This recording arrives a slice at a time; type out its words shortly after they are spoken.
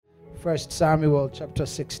1 Samuel chapter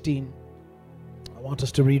 16. I want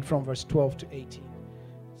us to read from verse 12 to 18.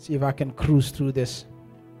 See if I can cruise through this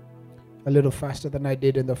a little faster than I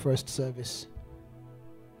did in the first service.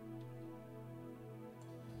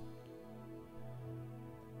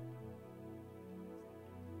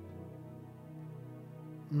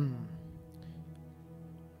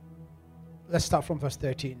 Let's start from verse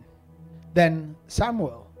 13. Then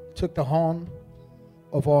Samuel took the horn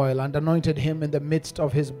of oil and anointed him in the midst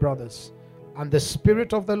of his brothers. And the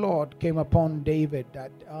Spirit of the Lord came upon David.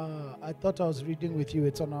 I thought I was reading with you.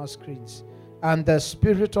 It's on our screens. And the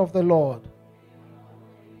Spirit of the Lord.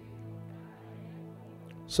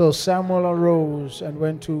 So Samuel arose and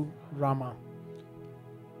went to Ramah.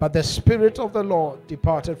 But the Spirit of the Lord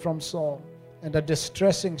departed from Saul, and a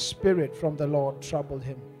distressing spirit from the Lord troubled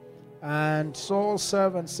him. And Saul's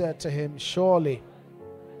servant said to him, surely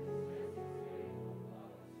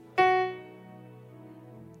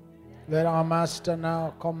let our master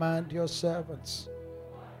now command your servants.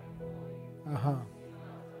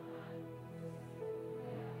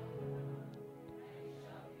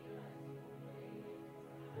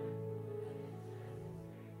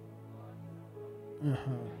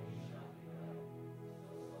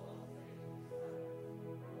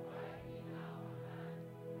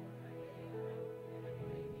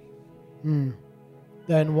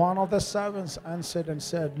 Then one of the servants answered and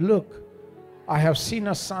said, look, I have seen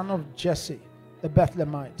a son of Jesse, the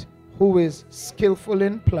Bethlehemite, who is skillful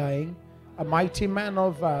in playing, a mighty man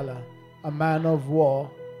of valor, a man of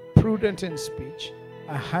war, prudent in speech,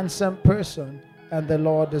 a handsome person, and the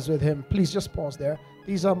Lord is with him. Please just pause there.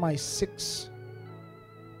 These are my 6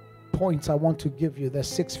 points I want to give you. The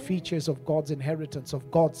 6 features of God's inheritance,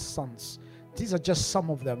 of God's sons. These are just some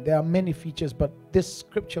of them. There are many features, but this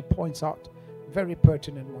scripture points out very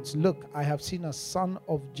pertinent ones. Look, I have seen a son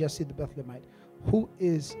of Jesse the Bethlehemite who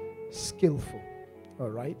is skillful. All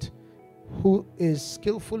right? Who is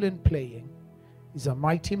skillful in playing. He's a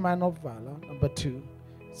mighty man of valor. Number 2.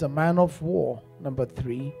 He's a man of war. Number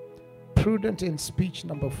 3. Prudent in speech.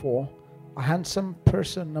 Number 4. A handsome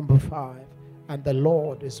person. Number 5. And the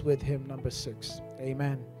Lord is with him. Number 6.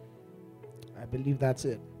 Amen. I believe that's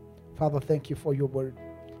it. Father, thank you for your word.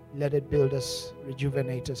 Let it build us,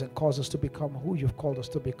 rejuvenate us, and cause us to become who you've called us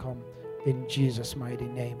to become. In Jesus' mighty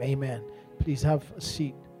name. Amen. Please have a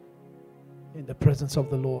seat in the presence of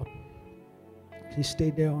the Lord. Please stay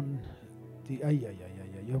there on the...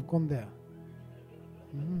 You have gone there.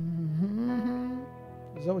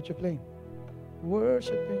 Is that what you're playing?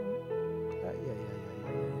 Worshiping.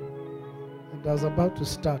 And I was about to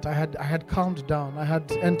start. I had calmed down. I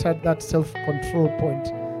had entered that self-control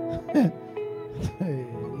point.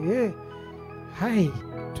 Yeah. Hi.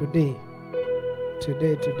 Today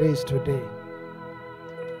is today.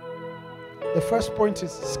 The first point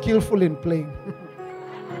is skillful in playing.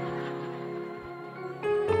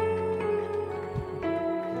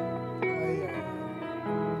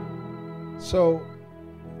 So,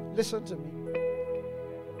 listen to me.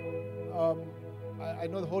 I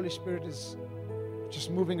know the Holy Spirit is just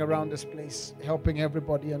moving around this place, helping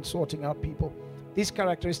everybody and sorting out people. These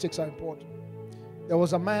characteristics are important. There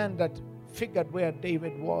was a man that figured where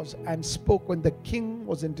David was and spoke. When the king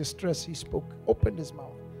was in distress, he spoke, opened his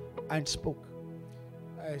mouth and spoke.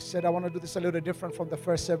 I said I want to do this a little different from the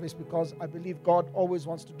first service because I believe God always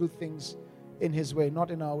wants to do things in his way,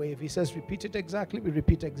 not in our way. If he says repeat it exactly, we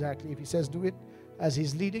repeat exactly. If he says do it as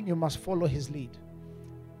he's leading, you must follow his lead.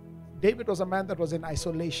 David was a man that was in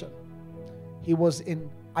isolation. He was in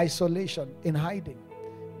isolation, in hiding.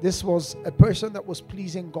 This was a person that was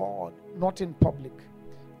pleasing God, not in public.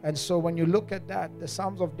 And so when you look at that, the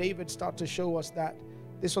Psalms of David start to show us that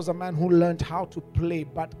this was a man who learned how to play,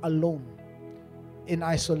 but alone, in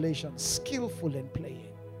isolation, skillful in playing.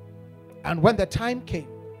 And when the time came,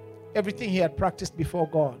 everything he had practiced before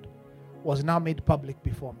God was now made public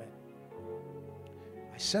before men.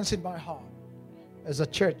 I sense in my heart, as a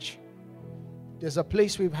church, there's a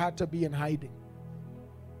place we've had to be in hiding.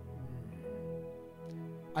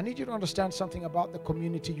 I need you to understand something about the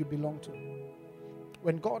community you belong to.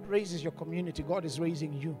 When God raises your community, God is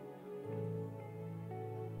raising you.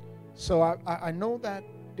 So I know that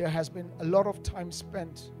there has been a lot of time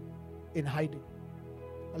spent in hiding.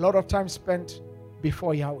 A lot of time spent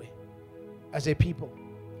before Yahweh as a people.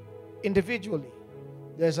 Individually,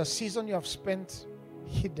 there's a season you have spent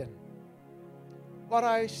hidden. But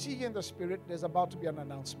I see in the spirit there's about to be an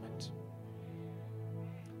announcement.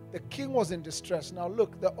 The king was in distress. Now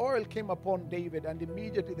look, the oil came upon David and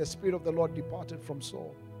immediately the Spirit of the Lord departed from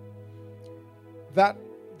Saul. That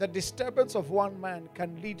the disturbance of one man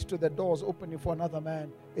can lead to the doors opening for another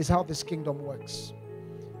man is how this kingdom works.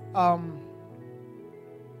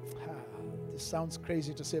 This sounds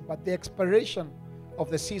crazy to say, but the expiration of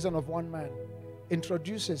the season of one man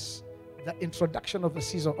introduces the introduction of the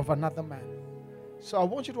season of another man. So I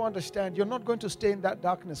want you to understand, you're not going to stay in that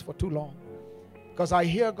darkness for too long. Because I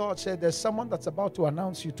hear God say there's someone that's about to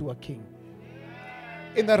announce you to a king.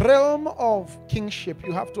 In the realm of kingship,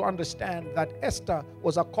 you have to understand that Esther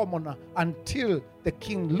was a commoner until the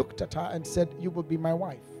king looked at her and said, you will be my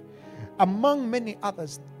wife. Among many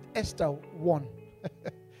others, Esther won.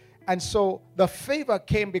 And so the favor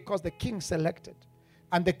came because the king selected.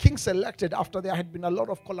 And the king selected after there had been a lot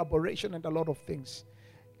of collaboration and a lot of things.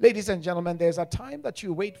 Ladies and gentlemen, there's a time that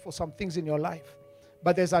you wait for some things in your life,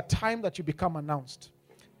 but there's a time that you become announced.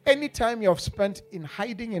 Any time you have spent in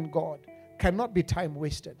hiding in God cannot be time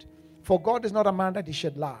wasted. For God is not a man that he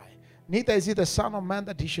should lie, neither is he the son of man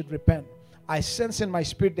that he should repent. I sense in my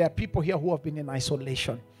spirit there are people here who have been in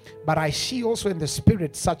isolation, but I see also in the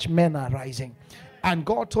spirit such men are rising. And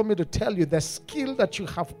God told me to tell you the skill that you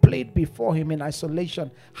have played before him in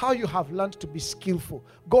isolation, how you have learned to be skillful.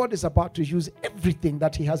 God is about to use everything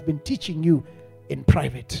that he has been teaching you in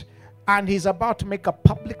private. And he's about to make a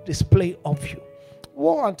public display of you.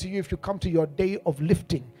 Woe unto you if you come to your day of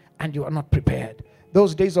lifting and you are not prepared.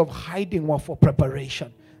 Those days of hiding were for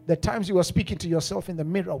preparation. The times you were speaking to yourself in the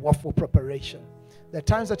mirror were for preparation. The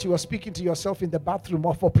times that you were speaking to yourself in the bathroom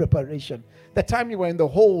were for preparation. The time you were in the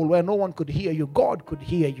hole where no one could hear you, God could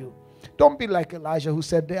hear you. Don't be like Elijah who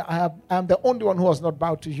said, I am the only one who has not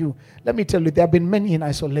bowed to you. Let me tell you, there have been many in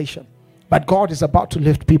isolation. But God is about to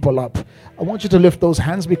lift people up. I want you to lift those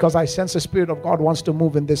hands because I sense the Spirit of God wants to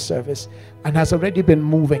move in this service and has already been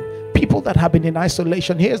moving. People that have been in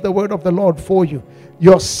isolation, here's the word of the Lord for you.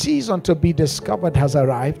 Your season to be discovered has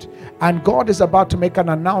arrived, and God is about to make an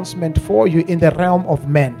announcement for you in the realm of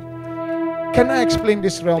men. Can I explain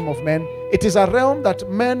this realm of men? It is a realm that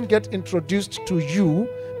men get introduced to you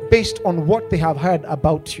based on what they have heard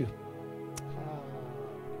about you.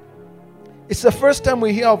 It's the first time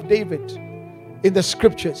we hear of David in the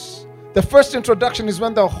scriptures. The first introduction is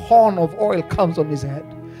when the horn of oil comes on his head.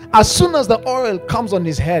 As soon as the oil comes on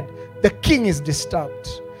his head, the king is disturbed.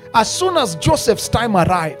 As soon as Joseph's time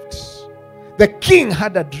arrived, the king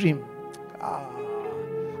had a dream.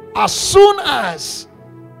 As soon as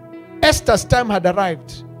Esther's time had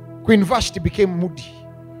arrived, Queen Vashti became moody.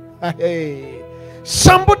 Hey.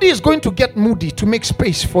 Somebody is going to get moody to make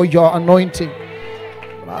space for your anointing.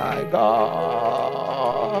 My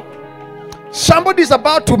God. Somebody's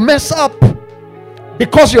about to mess up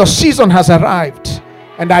because your season has arrived.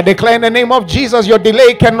 And I declare in the name of Jesus, your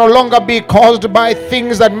delay can no longer be caused by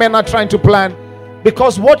things that men are trying to plan.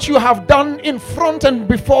 Because what you have done in front and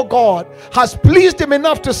before God has pleased him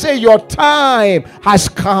enough to say your time has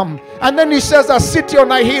come. And then he says, a city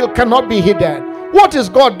on a hill cannot be hidden. What is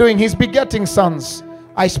God doing? He's begetting sons.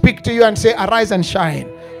 I speak to you and say, arise and shine,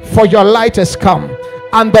 for your light has come.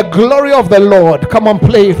 And the glory of the Lord, come on,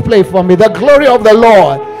 play for me. The glory of the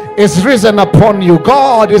Lord is risen upon you.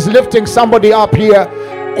 God is lifting somebody up here.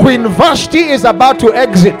 Queen Vashti is about to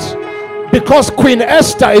exit because Queen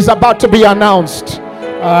Esther is about to be announced.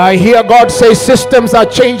 I hear God say systems are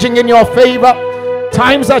changing in your favor.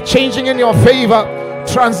 Times are changing in your favor.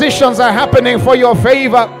 Transitions are happening for your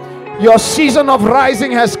favor. Your season of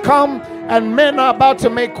rising has come and men are about to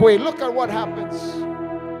make way. Look at what happens.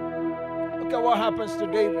 Look at what happens to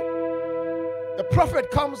David. The prophet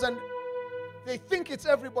comes and they think it's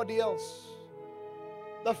everybody else.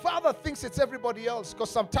 The father thinks it's everybody else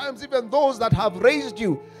because sometimes even those that have raised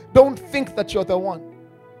you don't think that you're the one.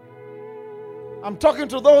 I'm talking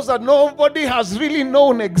to those that nobody has really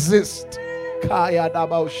known exist. I'm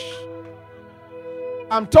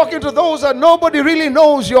talking to those that nobody really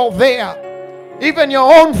knows you're there. Even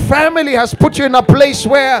your own family has put you in a place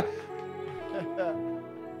where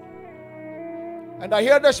and I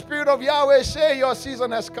hear the Spirit of Yahweh say your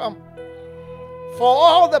season has come. For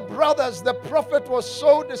all the brothers, the prophet was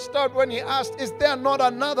so disturbed when he asked, is there not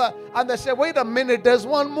another? And they said, wait a minute, there's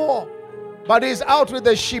one more. But he's out with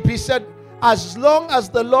the sheep. He said, as long as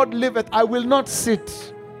the Lord liveth, I will not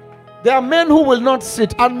sit. There are men who will not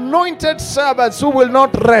sit, anointed servants who will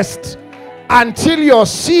not rest until your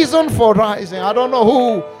season for rising. I don't know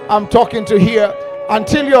who I'm talking to here.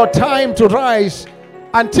 Until your time to rise,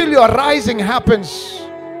 until your rising happens.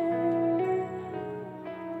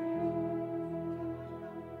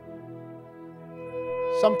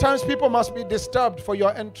 Sometimes people must be disturbed for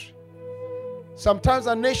your entry. Sometimes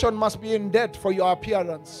a nation must be in debt for your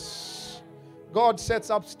appearance. God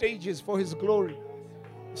sets up stages for his glory.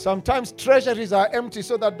 Sometimes treasuries are empty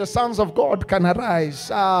so that the sons of God can arise.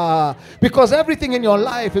 Because everything in your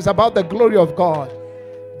life is about the glory of God.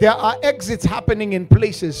 There are exits happening in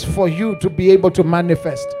places for you to be able to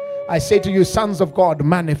manifest. I say to you, sons of God,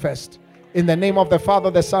 manifest. In the name of the Father,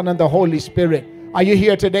 the Son, and the Holy Spirit. Are you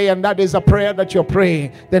here today and that is a prayer that you're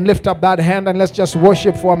praying? Then lift up that hand and let's just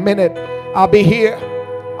worship for a minute. I'll be here.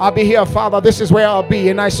 I'll be here, Father. This is where I'll be,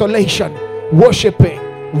 in isolation, worshiping,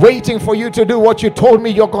 waiting for you to do what you told me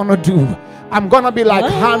you're going to do. I'm going to be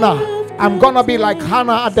like Hannah. I'm going to be like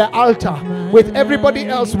Hannah at the altar with everybody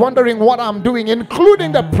else wondering what I'm doing,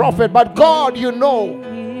 including the prophet. But God, you know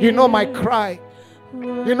my cry.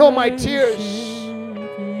 You know my tears.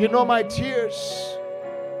 You know my tears.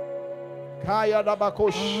 Kaya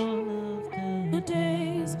dabakosh. The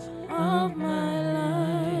days of my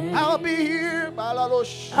life. I'll be here.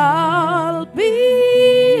 Balalosh. I'll be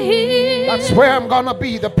here. That's where I'm going to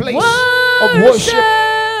be, the place of worship.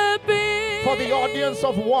 For the audience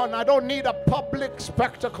of one, I don't need a public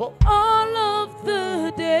spectacle. All of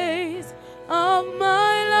the days of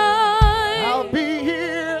my life, I'll be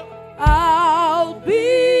here. I'll be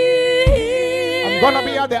here. I'm gonna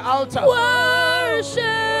be at the altar. Worshiping.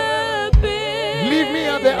 Leave me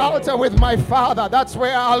at the altar with my Father. That's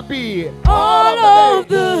where I'll be. All of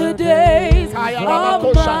the days of my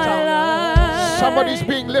life. Somebody's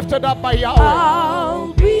being lifted up by Yahweh.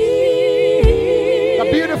 I'll be. The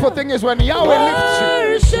beautiful thing is when Yahweh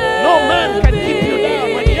lifts you, no man can keep you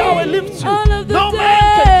down. When Yahweh lifts you, no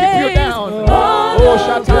man can keep you down. Oh,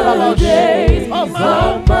 Shatala days of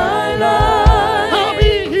my life. I'll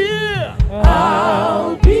be here.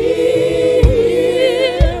 I'll be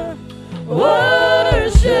here.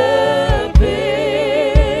 Worshiping.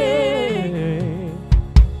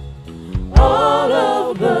 All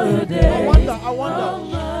of the days. I wonder.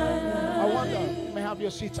 You may have your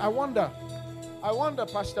seats. I wonder,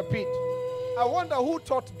 Pastor Pete, I wonder who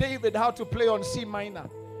taught David how to play on C minor.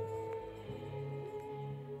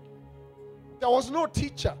 There was no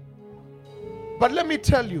teacher. But let me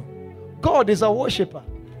tell you, God is a worshiper.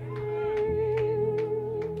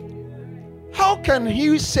 How can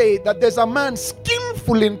he say that there's a man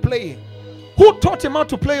skillful in playing? Who taught him how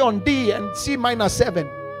to play on D and C minor 7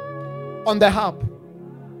 on the harp?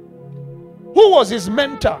 Who was his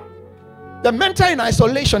mentor? The mentor in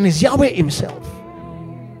isolation is Yahweh himself.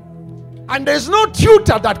 And there's no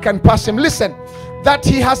tutor that can pass him. Listen, that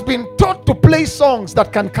he has been taught to play songs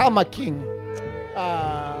that can calm a king.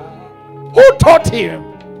 Who taught him?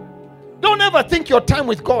 Don't ever think your time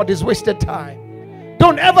with God is wasted time.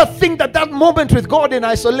 Don't ever think that that moment with God in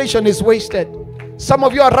isolation is wasted. Some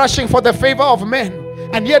of you are rushing for the favor of men,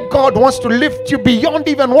 and yet God wants to lift you beyond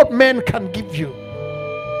even what men can give you.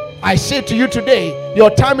 I say to you today,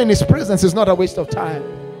 your time in his presence is not a waste of time.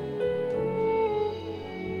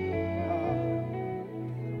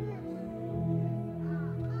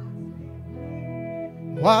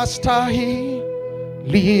 Wastahili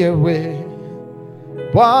ewe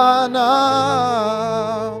Bwana,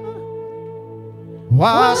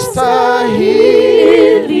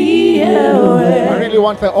 wastahili ewe. I really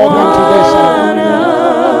want the organ today, sir.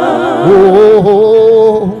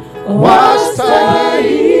 Oh,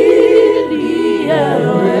 wastahili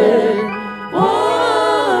ewe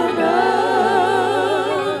Bwana,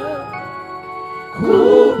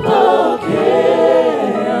 kupokea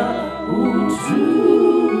utukufu.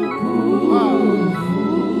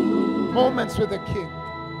 Moments with the King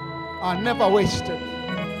are never wasted.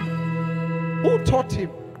 Who taught him?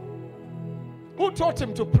 Who taught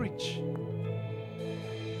him to preach?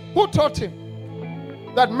 Who taught him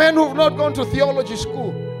that men who have not gone to theology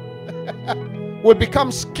school will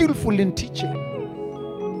become skillful in teaching?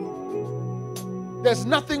 There's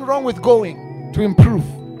nothing wrong with going to improve,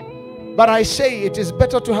 but I say it is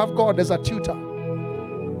better to have God as a tutor.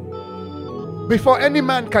 Before any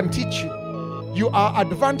man can teach you, you are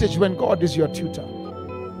advantaged when God is your tutor.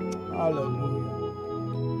 Hallelujah.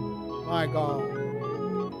 My God.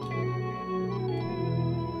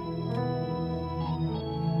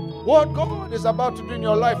 What God is about to do in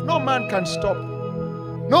your life, no man can stop.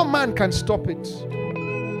 No man can stop it.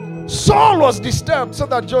 Saul was disturbed so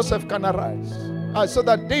that Joseph can arise. So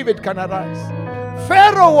that David can arise.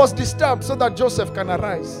 Pharaoh was disturbed so that Joseph can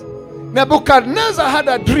arise. Nebuchadnezzar had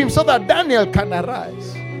a dream so that Daniel can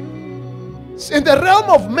arise. In the realm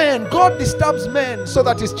of men, God disturbs men so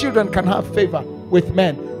that his children can have favor with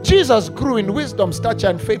men. Jesus grew in wisdom, stature,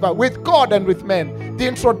 and favor with God and with men. The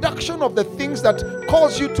introduction of the things that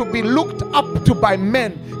cause you to be looked up to by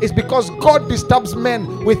men is because God disturbs men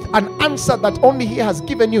with an answer that only he has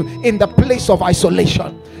given you in the place of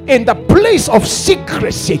isolation. In the place of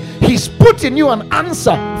secrecy, he's put in you an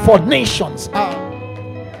answer for nations.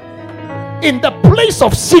 In the place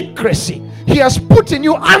of secrecy, He has put in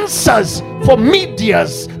you answers for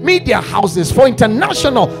media houses, for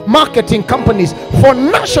international marketing companies, for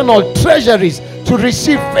national treasuries to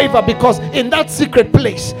receive favor, because in that secret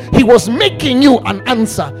place he was making you an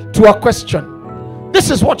answer to a question. This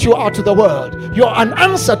is what you are to the world. You're an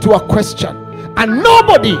answer to a question, and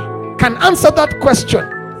nobody can answer that question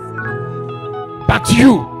but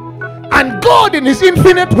you. And God, in his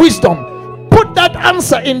infinite wisdom, put that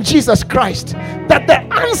answer in Jesus Christ, that the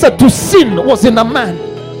answer to sin was in a man.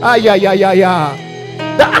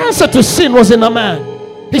 The answer to sin was in a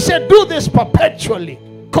man. He said, do this perpetually,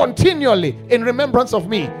 continually, in remembrance of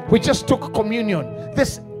me. We just took communion.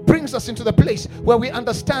 This brings us into the place where we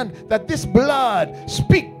understand that this blood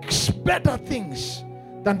speaks better things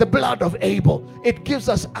than the blood of Abel. It gives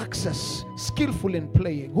us access. Skillful in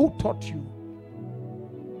playing. Who taught you?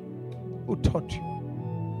 Who taught you?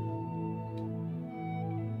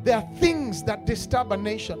 There are things that disturb a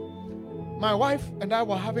nation. My wife and I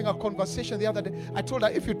were having a conversation the other day. I told her,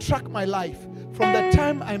 if you track my life from the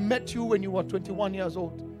time I met you when you were 21 years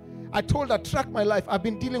old, I told her, track my life. I've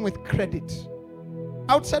been dealing with credit.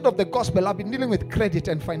 Outside of the gospel, I've been dealing with credit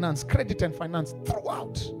and finance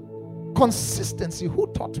throughout. Consistency. Who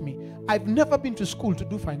taught me? I've never been to school to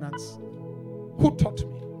do finance. Who taught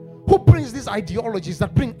me? Who brings these ideologies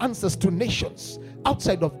that bring answers to nations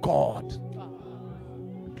outside of God?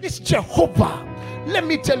 It's Jehovah. Let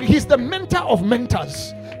me tell you, he's the mentor of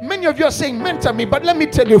mentors. Many of you are saying, mentor me, but let me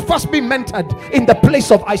tell you, first be mentored in the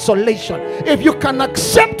place of isolation. If you can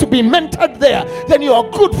accept to be mentored there, then you are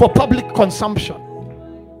good for public consumption.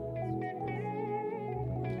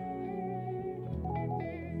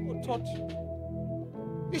 Who taught you?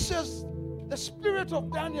 He says, the spirit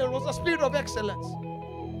of Daniel was a spirit of excellence,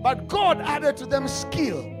 but God added to them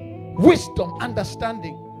skill, wisdom,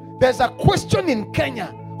 understanding. There's a question in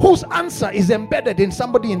Kenya whose answer is embedded in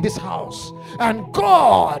somebody in this house, and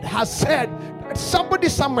God has said that somebody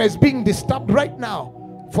somewhere is being disturbed right now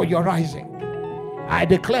for your rising. I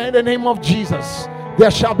declare in the name of Jesus, there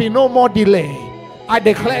shall be no more delay. I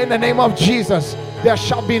declare in the name of Jesus, there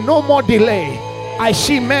shall be no more delay. I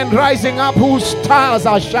see men rising up whose stars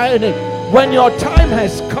are shining. When your time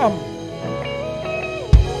has come,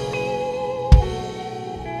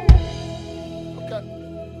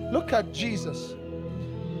 look at Jesus.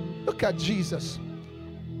 Look at Jesus.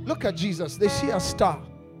 Look at Jesus. They see a star.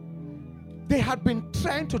 They had been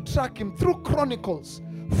trying to track him through Chronicles.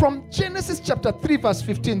 From Genesis chapter 3 verse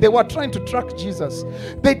 15, they were trying to track Jesus.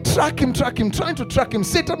 They trying to track him.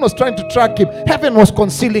 Satan was trying to track him. Heaven was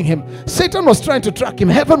concealing him. Satan was trying to track him.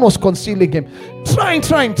 Heaven was concealing him. Trying.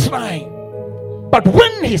 But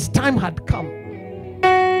when his time had come,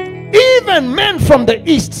 even men from the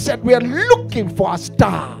east said, we are looking for a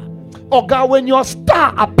star. Oh God, when your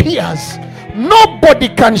star appears, nobody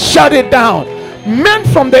can shut it down. Men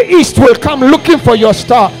from the east will come looking for your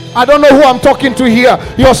star. I don't know who I'm talking to here.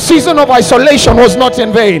 Your season of isolation was not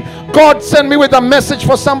in vain. God sent me with a message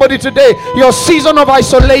for somebody today. Your season of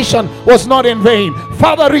isolation was not in vain.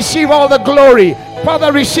 Father, receive all the glory.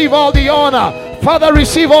 Father, receive all the honor. Father,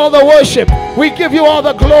 receive all the worship. We give you all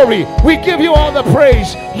the glory. We give you all the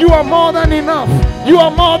praise. You are more than enough. You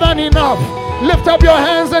are more than enough. Lift up your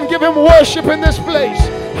hands and give him worship in this place.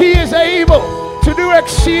 He is able to do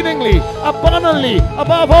exceedingly, abundantly,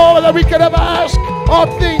 above all that we could ever ask or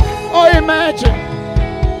think or imagine.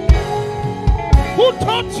 Who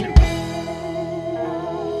taught you?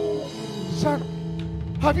 Son,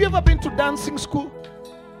 have you ever been to dancing school?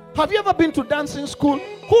 Have you ever been to dancing school?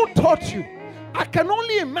 Who taught you? I can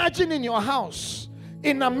only imagine in your house,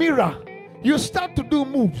 in a mirror, you start to do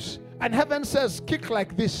moves, and heaven says, kick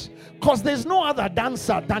like this, because there's no other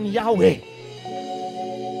dancer than Yahweh.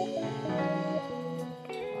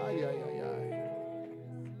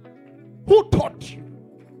 Who taught you?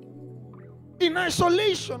 In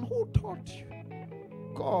isolation, who taught you?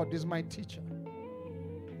 God is my teacher.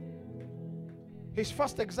 His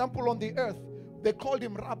first example on the earth, they called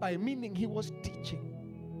him Rabbi, meaning he was teaching.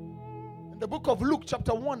 The book of Luke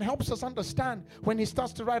chapter 1 helps us understand when he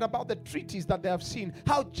starts to write about the treatise that they have seen,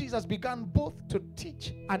 how Jesus began both to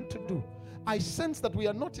teach and to do. I sense that we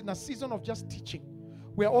are not in a season of just teaching.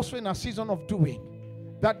 We are also in a season of doing.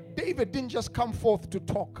 That David didn't just come forth to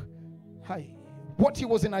talk. What he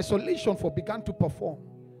was in isolation for began to perform.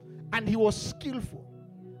 And he was skillful.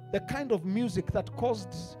 The kind of music that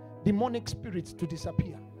caused demonic spirits to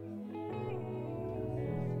disappear.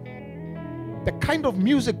 The kind of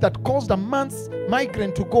music that caused a man's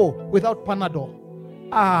migraine to go without Panadol.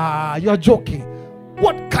 You're joking.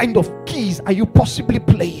 What kind of keys are you possibly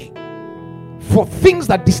playing for things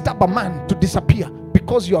that disturb a man to disappear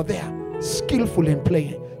because you're there, skillful in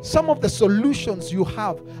playing? some of the solutions you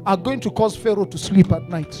have are going to cause Pharaoh to sleep at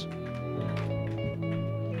night.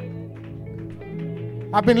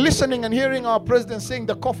 I've been listening and hearing our president saying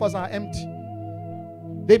the coffers are empty.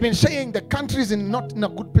 They've been saying the country is not in a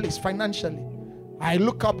good place financially. I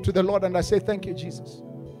look up to the Lord and I say, thank you, Jesus.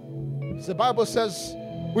 The Bible says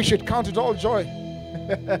we should count it all joy.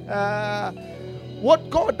 What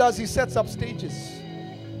God does, He sets up stages.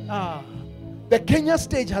 The Kenya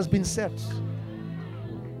stage has been set.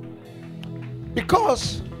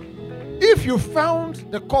 Because if you found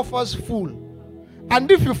the coffers full,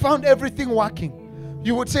 and if you found everything working,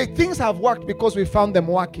 you would say things have worked because we found them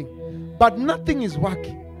working. But nothing is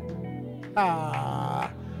working.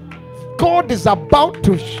 God is about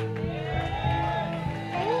to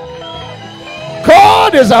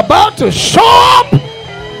show up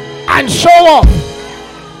and show off.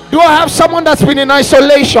 Do I have someone that's been in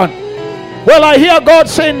isolation? Well, I hear God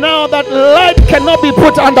saying now that light cannot be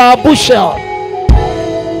put under a bushel.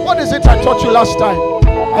 What is it I taught you last time?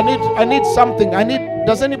 I need something.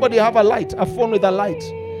 Does anybody have a light? A phone with a light?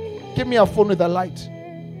 Give me a phone with a light.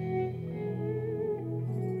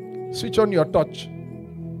 Switch on your torch.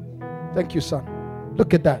 Thank you, son.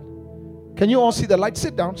 Look at that. Can you all see the light?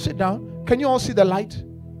 Sit down, sit down. Can you all see the light?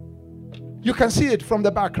 You can see it from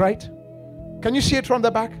the back, right? Can you see it from the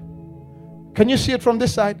back? Can you see it from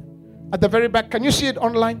this side? At the very back. Can you see it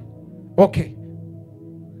online? Okay.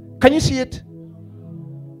 Can you see it?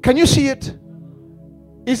 Can you see it?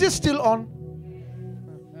 Is it still on?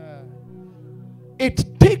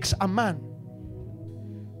 It takes a man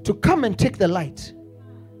to come and take the light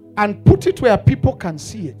and put it where people can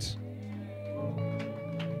see it.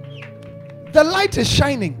 The light is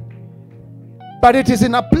shining, but it is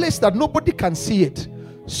in a place that nobody can see it.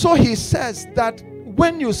 So he says that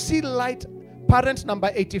when you see light, parent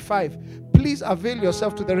number 85, please avail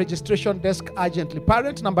yourself to the registration desk urgently.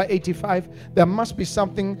 Parent number 85, there must be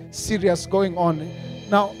something serious going on.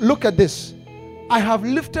 Now look at this. I have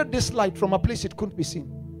lifted this light from a place it couldn't be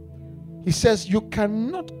seen. He says you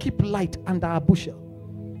cannot keep light under a bushel.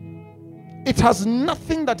 It has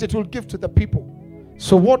nothing that it will give to the people.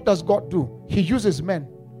 So what does God do? He uses men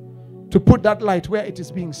to put that light where it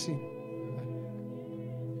is being seen.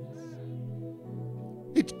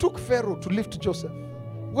 It took Pharaoh to lift Joseph,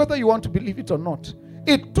 whether you want to believe it or not.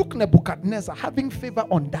 It took Nebuchadnezzar having favor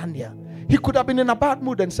on Daniel. He could have been in a bad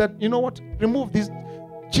mood and said, you know what, remove these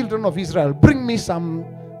children of Israel, bring me some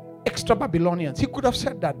extra Babylonians. He could have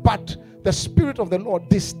said that, but the Spirit of the Lord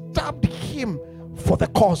disturbed him for the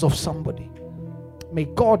cause of somebody. May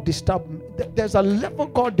God disturb. There's a level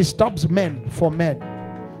God disturbs men for men.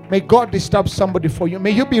 May God disturb somebody for you.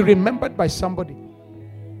 May you be remembered by somebody.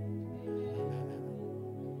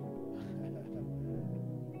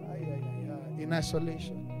 In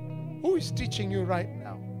isolation. Who is teaching you right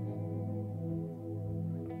now?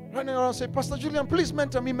 Running around say, Pastor Julian, please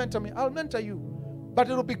mentor me, mentor me. I'll mentor you. But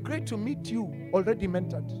it will be great to meet you already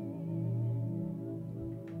mentored.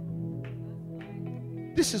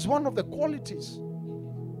 This is one of the qualities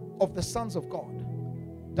of the sons of God,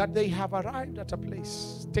 that they have arrived at a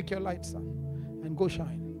place. Take your light, son, and go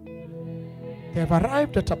shine. They have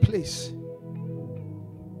arrived at a place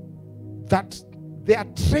that their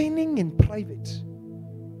training in private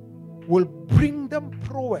will bring them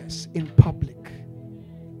prowess in public.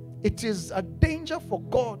 It is a danger for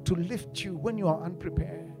God to lift you when you are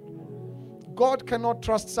unprepared. God cannot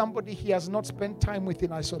trust somebody He has not spent time with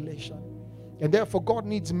in isolation. And therefore God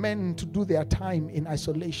needs men to do their time in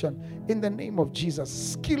isolation. In the name of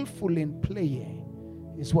Jesus, skillful in playing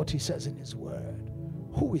is what He says in His word.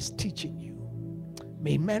 Who is teaching you?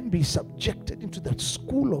 May men be subjected into the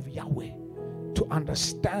school of Yahweh to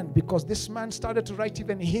understand, because this man started to write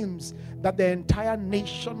even hymns that the entire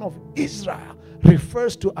nation of Israel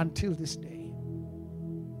refers to until this day.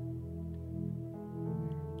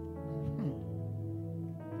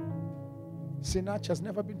 Sinach has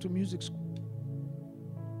never been to music school.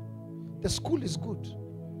 The school is good.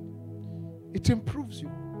 It improves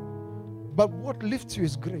you. But what lifts you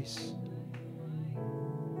is grace.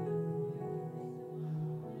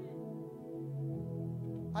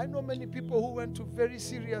 I know many people who went to very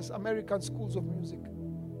serious American schools of music.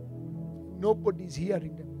 Nobody's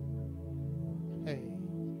hearing them. Hey.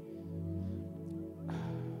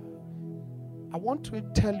 I want to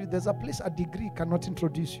tell you, there's a place a degree cannot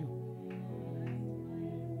introduce you.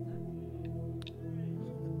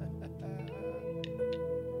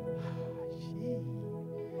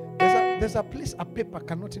 There's a place a paper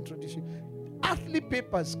cannot introduce you. Earthly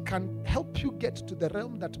papers can help you get to the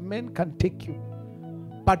realm that men can take you.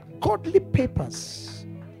 But godly papers.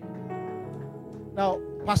 Now,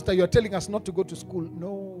 Pastor, you're telling us not to go to school.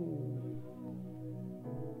 No.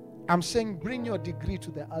 I'm saying bring your degree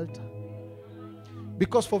to the altar.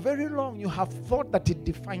 Because for very long you have thought that it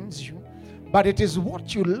defines you, but it is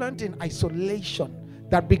what you learned in isolation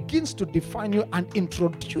that begins to define you and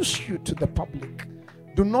introduce you to the public.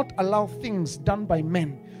 Do not allow things done by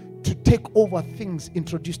men to take over things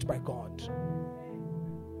introduced by God.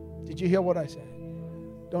 Did you hear what I said?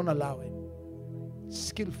 Don't allow it.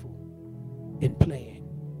 Skillful in playing.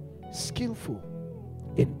 Skillful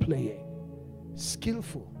in playing.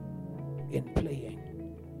 Skillful in playing.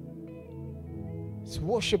 It's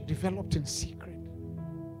worship developed in secret.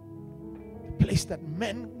 The place that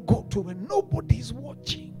men go to when nobody's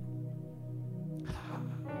watching.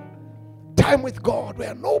 Time with God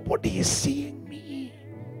where nobody is seeing me.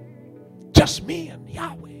 Just me and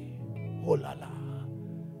Yahweh. Oh la la.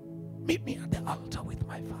 Meet me at the altar with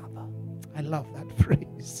my Father. I love that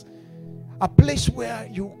phrase. A place where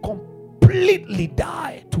you completely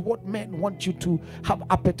die to what men want you to have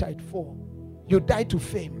appetite for. You die to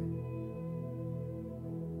fame.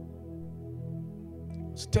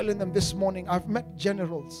 I was telling them this morning, I've met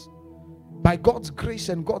generals. By God's grace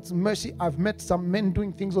and God's mercy, I've met some men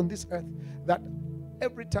doing things on this earth that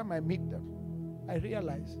every time I meet them, I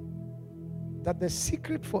realize that the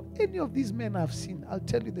secret for any of these men I've seen, I'll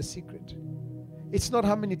tell you the secret. It's not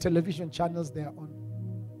how many television channels they are on.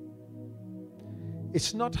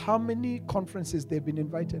 It's not how many conferences they've been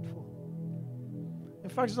invited for. In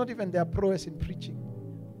fact, it's not even their prowess in preaching.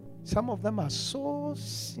 Some of them are so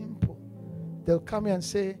simple. They'll come here and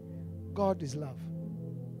say, God is love.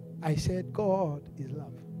 I said, God is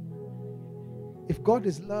love. If God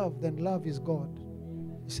is love, then love is God.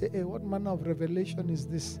 You say, hey, what manner of revelation is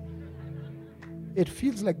this? It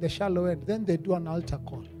feels like the shallow end. Then they do an altar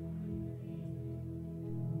call.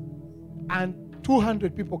 And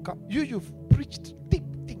 200 people come. You've preached deep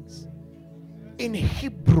things. In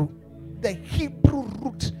Hebrew, the Hebrew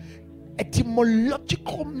root,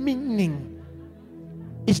 etymological meaning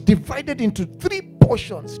is divided into 3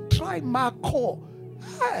 portions. Trimarco.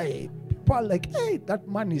 Hey, people are like, hey, that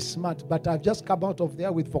man is smart, but I've just come out of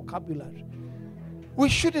there with vocabulary. We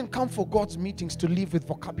shouldn't come for God's meetings to live with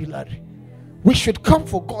vocabulary. We should come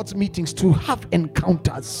for God's meetings to have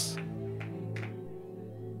encounters.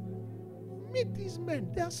 Meet these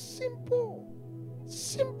men. They are simple.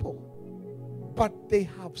 Simple. But they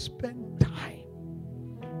have spent time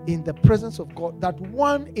in the presence of God. That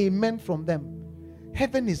one amen from them,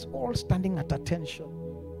 heaven is all standing at attention.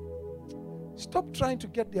 Stop trying to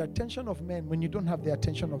get the attention of men when you don't have the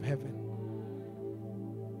attention of heaven.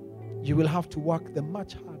 You will have to work them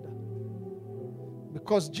much harder.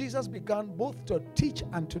 Because Jesus began both to teach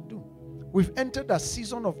and to do. We've entered a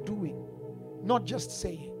season of doing, not just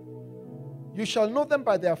saying. You shall know them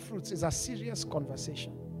by their fruits is a serious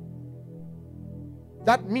conversation.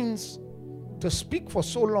 That means to speak for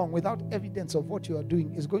so long without evidence of what you are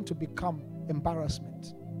doing is going to become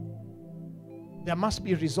embarrassment. There must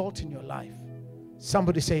be a result in your life.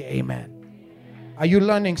 Somebody say amen. Are you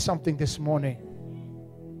learning something this morning?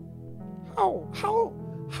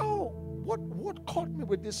 What caught me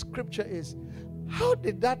with this scripture is, how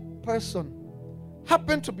did that person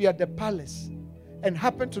happen to be at the palace and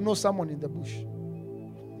happen to know someone in the bush?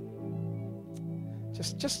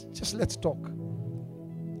 Just let's talk.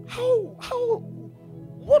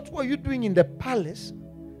 What were you doing in the palace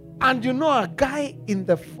and you know a guy in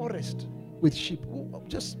the forest with sheep?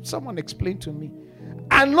 Just someone explain to me.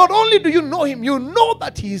 And not only do you know him, you know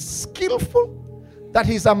that he is skillful, that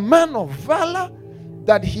he's a man of valor,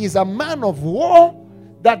 that he is a man of war,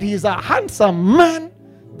 that he is a handsome man,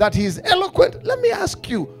 that he is eloquent. Let me ask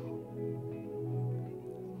you,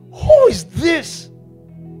 who is this?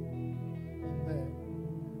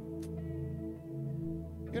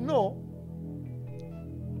 You know,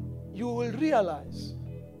 you will realize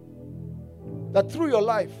that through your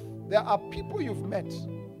life, there are people you've met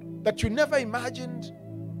that you never imagined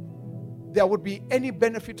there would be any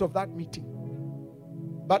benefit of that meeting.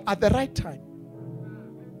 But at the right time,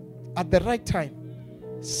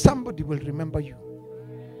 somebody will remember you.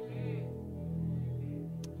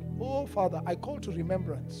 Oh, Father, I call to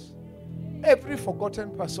remembrance every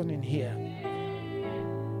forgotten person in here.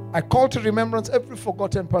 I call to remembrance every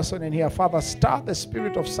forgotten person in here. Father, stir the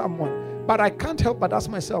spirit of someone. But I can't help but ask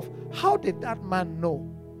myself, how did that man know?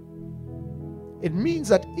 It means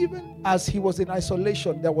that even as he was in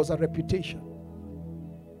isolation, there was a reputation.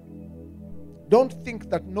 Don't think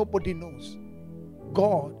that nobody knows.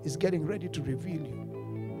 God is getting ready to reveal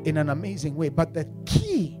you in an amazing way. But the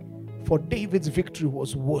key for David's victory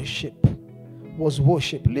was worship.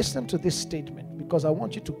 Listen to this statement because I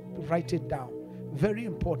want you to write it down. Very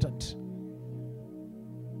important.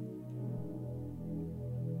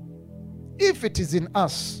 if it is in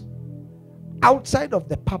us, outside of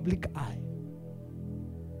the public eye,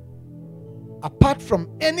 apart from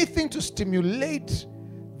anything to stimulate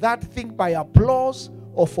that thing by applause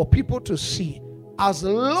or for people to see, as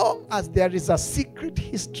long as there is a secret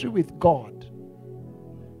history with God,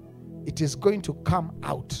 it is going to come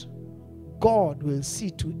out. God will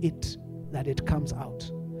see to it that it comes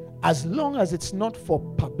out. As long as it's not for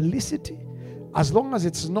publicity, as long as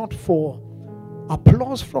it's not for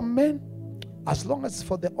applause from men, as long as it's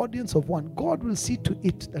for the audience of one, God will see to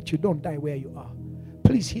it that you don't die where you are.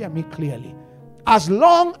 Please hear me clearly. As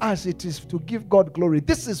long as it is to give God glory,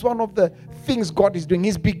 this is one of the things God is doing.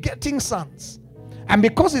 He's begetting sons. And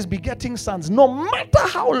because He's begetting sons, no matter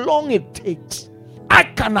how long it takes, I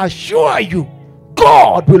can assure you,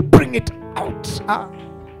 God will bring it out.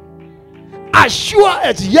 As sure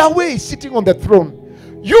as Yahweh is sitting on the throne,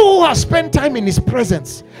 you who have spent time in His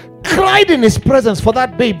presence, cried in His presence for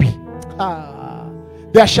that baby,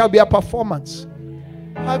 there shall be a performance.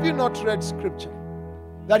 Have you not read scripture?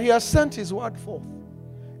 That He has sent His word forth.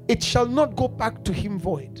 It shall not go back to Him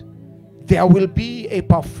void. There will be a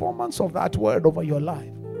performance of that word over your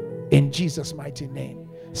life. In Jesus' mighty name.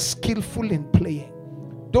 Skillful in playing.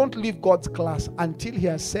 Don't leave God's class until He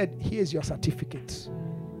has said, here's your certificate.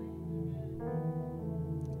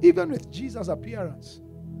 Even with Jesus' appearance,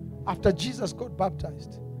 after Jesus got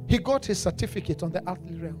baptized, He got His certificate on the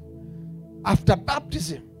earthly realm. After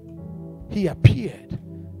baptism, He appeared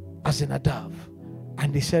as in a dove.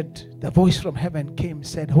 And He said, the voice from heaven came,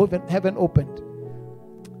 said, heaven opened.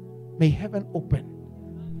 May heaven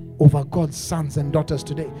open over God's sons and daughters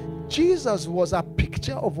today. Jesus was a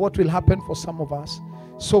picture of what will happen for some of us.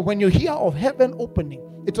 So when you hear of heaven opening,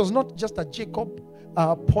 it was not just a Jacob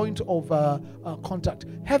point of contact.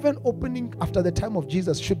 Heaven opening after the time of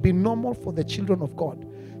Jesus should be normal for the children of God.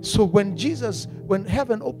 So when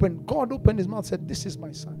heaven opened, God opened His mouth and said, this is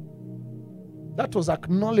my son. That was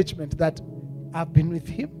acknowledgement that I've been with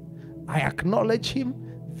Him. I acknowledge Him.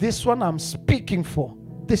 This one I'm speaking for.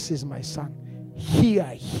 This is my son. Hear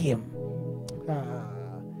Him.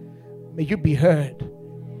 May you be heard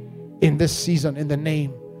in this season in the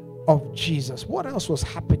name of Jesus. What else was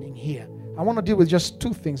happening here? I want to deal with just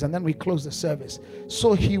two things and then we close the service.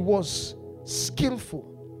 So he was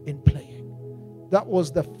skillful in playing. That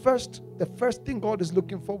was the first thing God is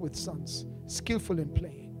looking for with sons. Skillful in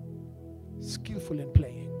playing. Skillful in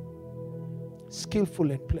playing.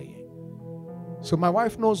 Skillful in playing. So my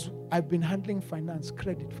wife knows I've been handling finance,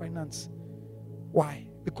 credit, finance. Why?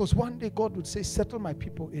 Because one day God would say, settle my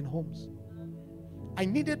people in homes. I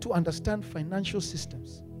needed to understand financial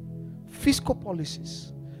systems, fiscal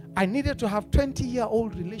policies. I needed to have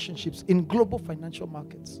 20-year-old relationships in global financial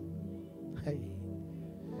markets. Hey.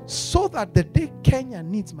 So that the day Kenya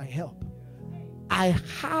needs my help, I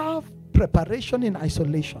have preparation in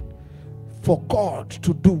isolation for God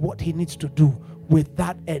to do what He needs to do with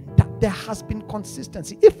that end. There has been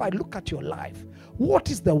consistency. If I look at your life, what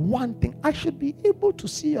is the one thing? I should be able to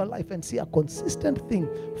see your life and see a consistent thing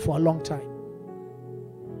for a long time.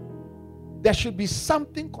 There should be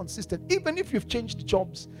something consistent. Even if you've changed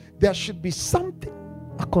jobs, there should be something,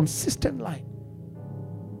 a consistent line.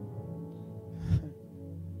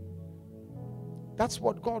 That's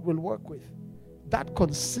what God will work with. That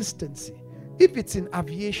consistency. If it's in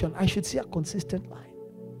aviation, I should see a consistent line.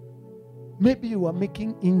 Maybe you are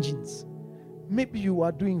making engines. Maybe you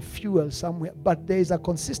are doing fuel somewhere, but there is a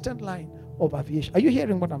consistent line of aviation. Are you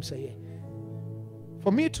hearing what I'm saying?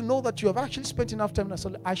 For me to know that you have actually spent enough time,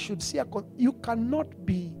 I should see you cannot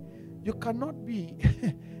be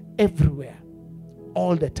everywhere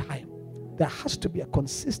all the time. There has to be a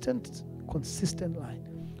consistent line.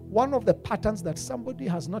 One of the patterns that somebody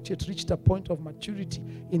has not yet reached a point of maturity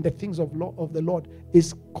in the things of the Lord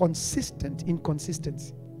is consistent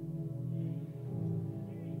inconsistency.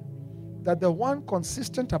 That the one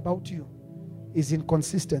consistent about you is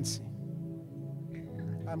inconsistency.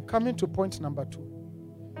 I'm coming to point number 2.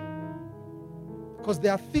 Because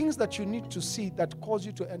there are things that you need to see that cause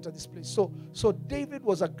you to enter this place. So David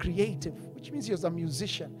was a creative, which means he was a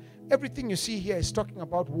musician. Everything you see here is talking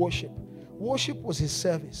about worship. Worship was his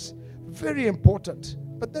service. Very important.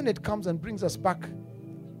 But then it comes and brings us back.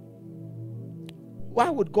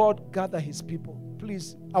 Why would God gather His people?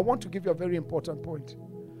 Please, I want to give you a very important point.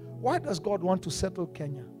 Why does God want to settle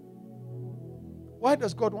Kenya? Why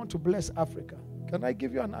does God want to bless Africa? Can I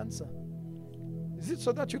give you an answer? Is it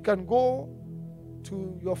so that you can go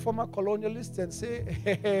to your former colonialists and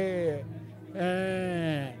say,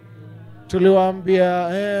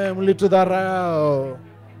 tuliwaambia mlitudharau,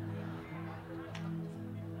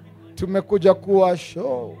 tumekuja kuwa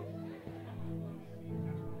show?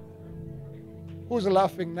 Who's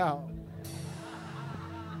laughing now?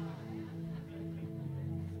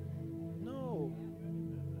 No.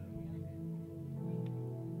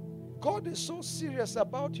 God is so serious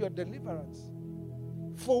about your deliverance.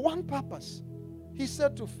 For one purpose. He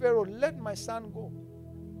said to Pharaoh, let my son go,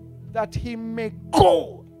 that he may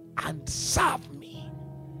go and serve me.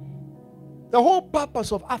 The whole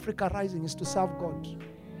purpose of Africa Rising is to serve God.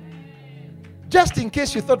 Just in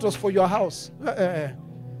case you thought it was for your house.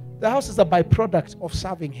 The house is a byproduct of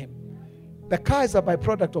serving him. The car is a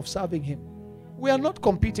byproduct of serving him. We are not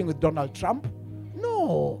competing with Donald Trump.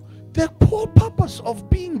 No. The whole purpose of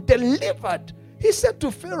being delivered. He said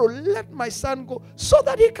to Pharaoh, let my son go so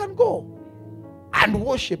that he can go and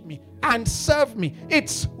worship me and serve me.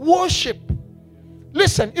 It's worship.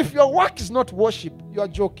 Listen, if your work is not worship, you are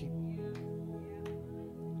joking.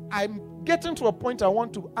 I'm getting to a point I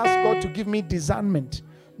want to ask God to give me discernment,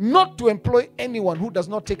 not to employ anyone who does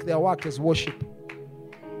not take their work as worship.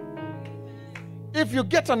 If you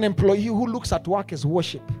get an employee who looks at work as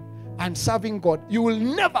worship and serving God, you will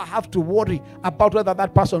never have to worry about whether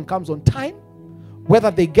that person comes on time, whether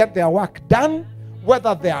they get their work done,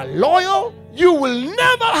 whether they are loyal. You will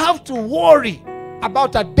never have to worry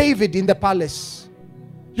about a David in the palace.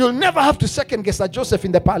 You'll never have to second guess a Joseph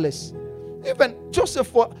in the palace. Even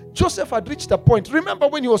Joseph had reached a point. Remember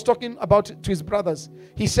when he was talking about it to his brothers,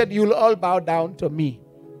 he said, you'll all bow down to me.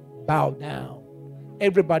 Bow down.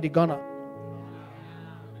 Everybody gonna.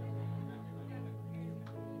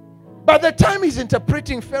 By the time he's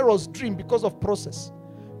interpreting Pharaoh's dream, because of process,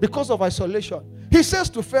 because of isolation, he says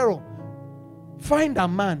to Pharaoh, find a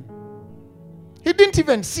man. He didn't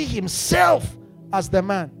even see himself as the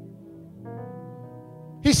man.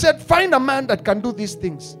 He said, find a man that can do these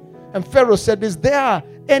things. And Pharaoh said, is there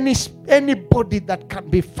anybody that can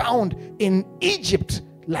be found in Egypt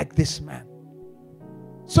like this man?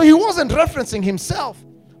 So he wasn't referencing himself,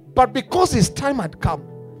 but because his time had come,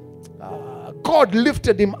 God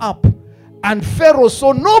lifted him up, and Pharaoh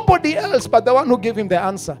saw nobody else but the one who gave him the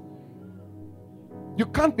answer. You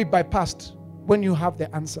can't be bypassed when you have the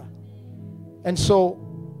answer. And so,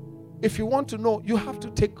 if you want to know, you have to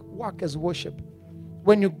take work as worship.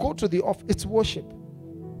 When you go to the office, it's worship.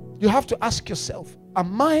 You have to ask yourself,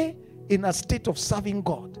 am I in a state of serving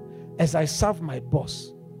God as I serve my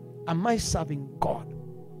boss? Am I serving God?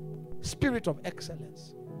 Spirit of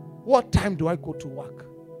excellence. What time do I go to work?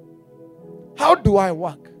 How do I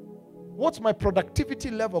work? What's my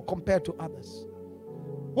productivity level compared to others?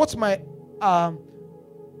 What's my how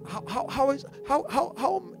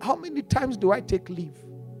many times do I take leave?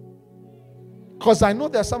 Because I know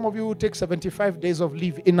there are some of you who take 75 days of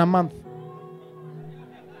leave in a month.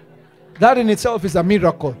 That in itself is a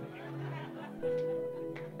miracle.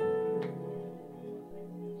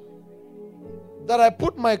 That I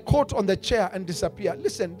put my coat on the chair and disappear.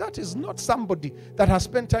 Listen, that is not somebody that has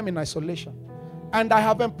spent time in isolation. And I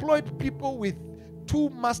have employed people with 2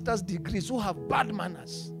 master's degrees who have bad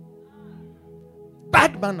manners.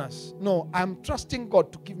 Bad manners. No, I'm trusting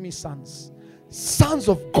God to give me sons. Sons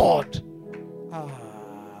of God.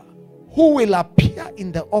 Who will appear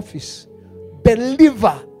in the office,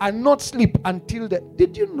 deliver and not sleep until the...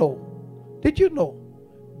 Did you know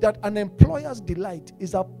that an employer's delight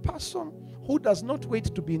is a person who does not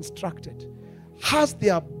wait to be instructed, has the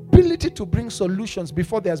ability to bring solutions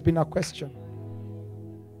before there has been a question?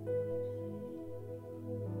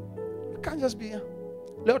 You can't just be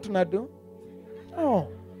leo tunadu. No,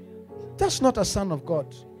 that's not a son of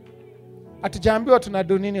God. Atijaambiwa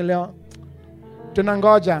tunadu nini leo?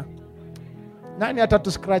 Tunangoja. Nani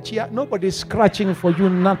atatuskratchia? Nobody is scratching for you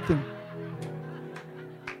nothing.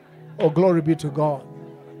 Oh, glory be to God.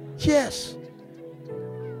 Yes.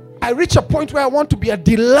 I reach a point where I want to be a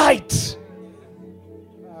delight.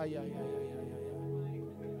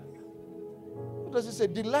 What does it say?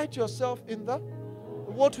 Delight yourself in the...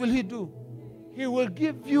 What will he do? He will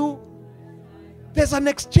give you... There's an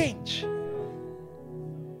exchange.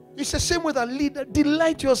 It's the same with a leader.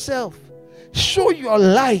 Delight yourself. Show your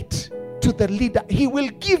light to the leader. He will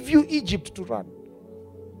give you Egypt to run.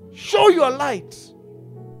 Show your light.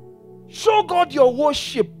 Show God your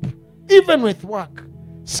worship, even with work.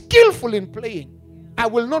 Skillful in playing. I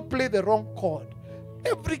will not play the wrong chord.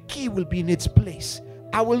 Every key will be in its place.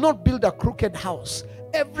 I will not build a crooked house.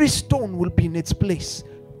 Every stone will be in its place.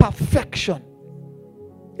 Perfection.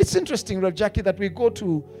 It's interesting, Jackie, that we go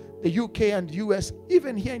to the UK and US,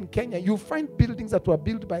 even here in Kenya, you find buildings that were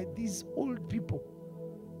built by these old people.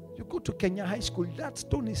 You go to Kenya High School, that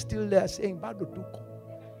stone is still there saying, Bado tuko.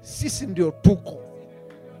 Sisi ndio tuko.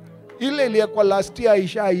 Ile iliyekuwa last year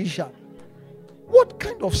isha. What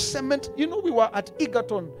kind of cement? You know, we were at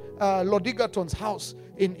Egerton, Lord Egerton's house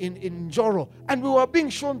in Njoro, and we were being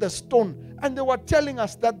shown the stone, and they were telling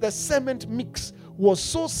us that the cement mix was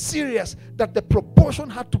so serious that the proportion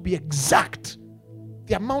had to be exact.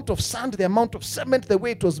 The amount of sand, the amount of cement, the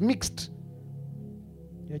way it was mixed.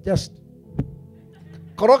 You're just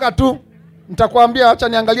koroga tu, nitakwambia acha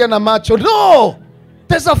niangalia na macho. No!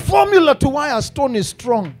 There's a formula to why a stone is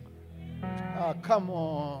strong. Ah, come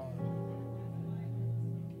on.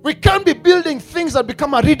 We can't be building things that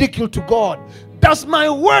become a ridicule to God. Does my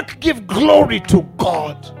work give glory to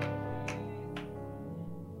God?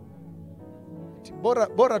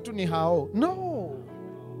 Bora tu ni hao. No.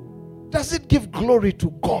 Does it give glory to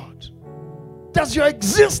God? Does your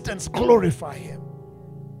existence glorify Him?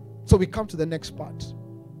 So we come to the next part.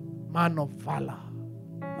 Man of valor.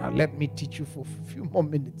 Now let me teach you for a few more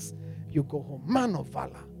minutes. You go home. Man of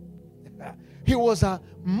valor. He was a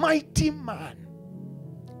mighty man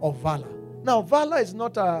of valor. Now, valor is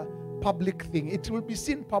not a public thing. It will be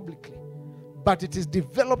seen publicly, but it is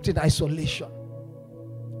developed in isolation.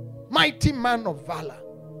 Mighty man of valor.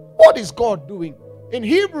 What is God doing? In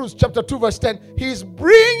Hebrews chapter 2 verse 10, He is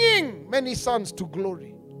bringing many sons to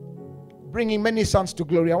glory. Bringing many sons to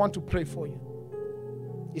glory. I want to pray for you.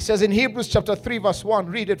 He says in Hebrews chapter 3 verse 1,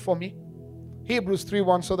 read it for me. Hebrews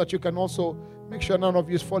 3:1, so that you can also make sure none of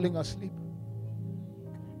you is falling asleep.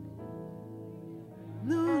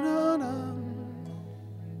 No,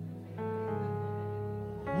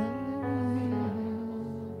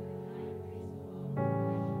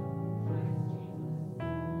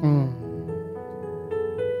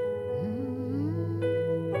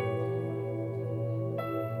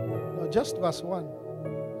 just verse 1.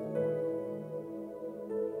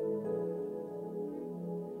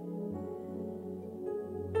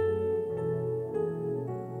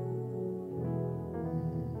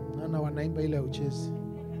 Wanaimba ile uchezi.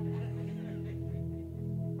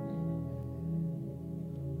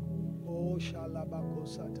 Oh, shalabako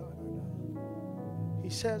satanada. He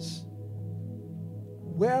says,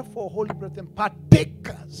 wherefore, holy brethren,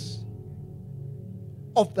 partakers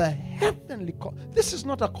of the heavenly call. This is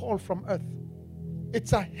not a call from earth.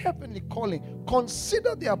 It's a heavenly calling.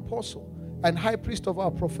 Consider the apostle and high priest of our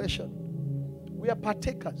profession. We are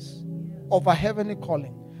partakers of a heavenly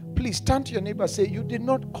calling. Please turn to your neighbor and say, you did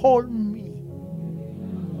not call me.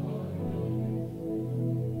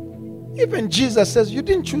 Even Jesus says, you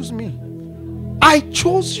didn't choose me. I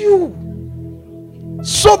chose you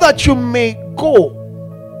so that you may go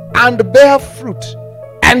and bear fruit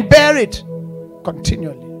and bear it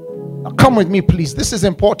continually. Now come with me, please. This is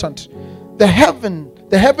important. The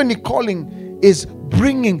heavenly calling is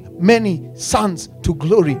bringing many sons to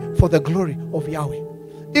glory for the glory of Yahweh.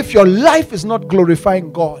 If your life is not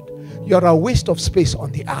glorifying God, you're a waste of space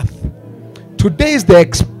on the earth. Today is the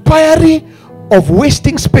expiry of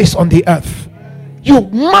wasting space on the earth. You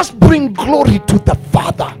must bring glory to the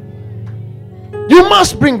Father. You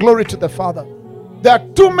must bring glory to the Father. There are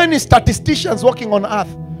too many statisticians walking on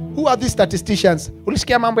earth. Who are these statisticians?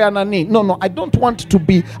 No, I don't want to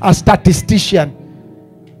be a statistician.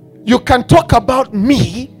 You can talk about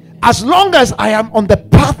me as long as I am on the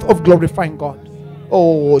path of glorifying God.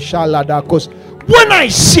 Oh, shaladakos. When I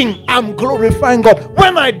sing, I'm glorifying God.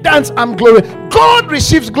 When I dance, I'm glorifying. God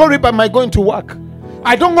receives glory by my going to work.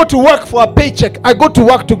 I don't go to work for a paycheck. I go to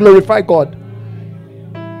work to glorify God.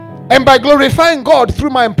 And by glorifying God through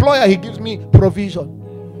my employer, He gives me provision.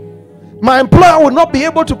 My employer would not be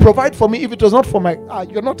able to provide for me if it was not for my...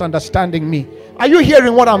 you're not understanding me. Are you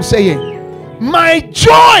hearing what I'm saying? My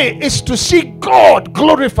joy is to see God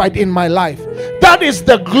glorified in my life. That is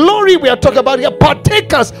the glory we are talking about here.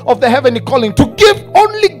 Partakers of the heavenly calling, to give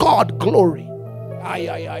only God glory.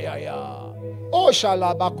 Oh,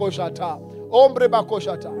 shalabakoshata, ombre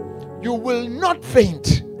bakoshata. You will not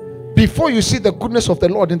faint before you see the goodness of the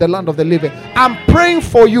Lord in the land of the living. I'm praying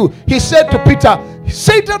for you. He said to Peter,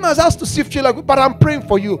 Satan has asked to sift you, but I'm praying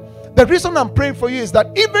for you. The reason I'm praying for you is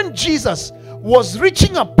that even Jesus was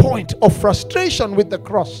reaching a point of frustration with the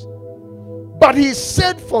cross. But He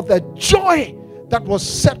said for the joy that was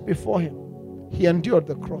set before Him, He endured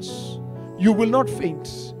the cross. You will not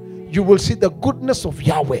faint. You will see the goodness of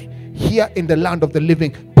Yahweh here in the land of the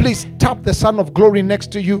living. Please tap the Son of Glory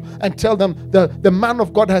next to you and tell them the man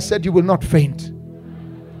of God has said you will not faint.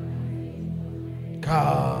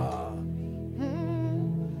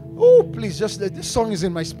 Oh, please, just this song is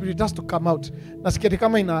in my spirit. It has to come out.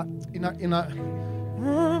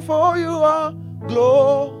 For you are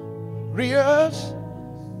glorious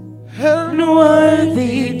and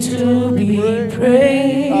worthy to be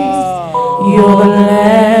praised. Your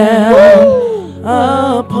Lamb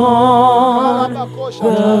upon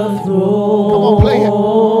Come on, play it.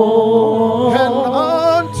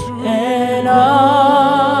 And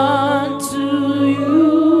unto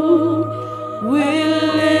you we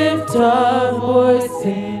lift our voice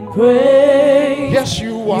in praise. Yes,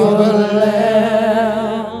 you are the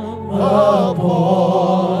Lamb upon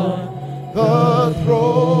the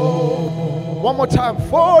throne. One more time.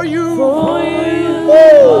 For you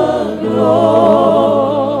are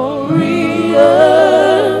glorious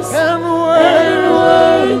and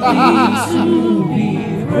worthy to be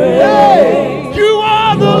praised. You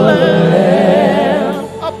are the Lamb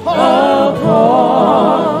upon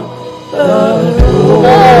the throne.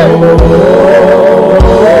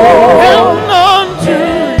 And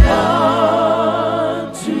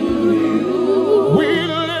unto you we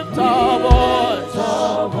lift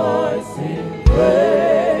our voice in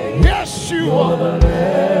praise. Yes, you are the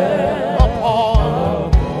Lamb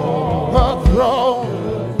upon the throne.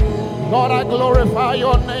 Lord, I glorify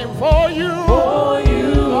your name. For you are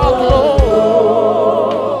glorious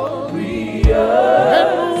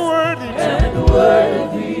and worthy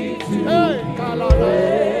to be praised.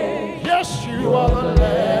 Yes, you are the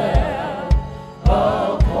Lamb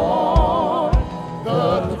upon the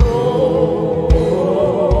throne.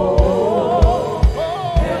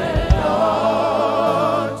 And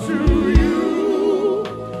unto you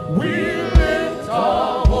we lift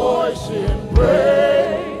our voice in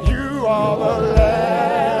praise. You are the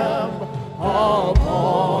Lamb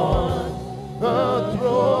upon the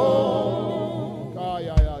throne.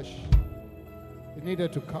 Kayayash. It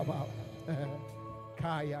needed to come out.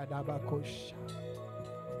 Kaya dabakosh.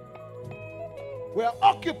 We are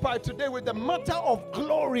occupied today with the matter of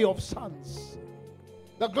glory of sons.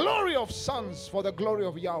 The glory of sons for the glory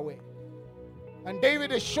of Yahweh. And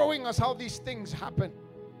David is showing us how these things happen.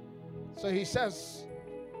 So he says,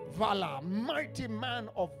 valor, mighty man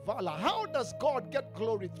of valor. How does God get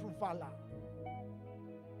glory through valor?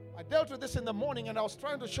 I dealt with this in the morning and I was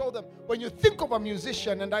trying to show them, when you think of a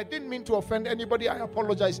musician, and I didn't mean to offend anybody, I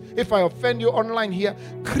apologize if I offend you online here.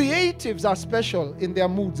 Creatives are special in their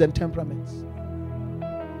moods and temperaments.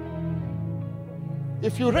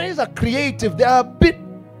 If you raise a creative, they are a bit,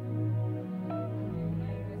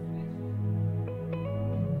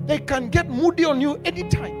 they can get moody on you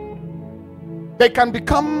anytime. They can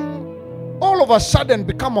become, all of a sudden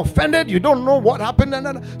become offended. You don't know what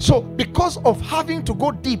happened. So because of having to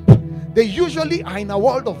go deep, they usually are in a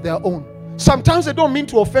world of their own. Sometimes they don't mean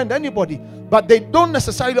to offend anybody, but they don't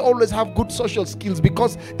necessarily always have good social skills,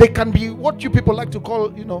 because they can be what you people like to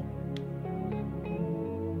call, you know,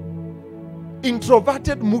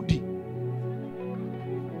 introverted, moody.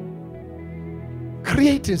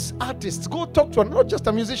 Creators, artists, go talk to not just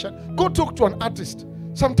a musician, go talk to an artist.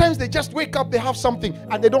 Sometimes they just wake up, they have something,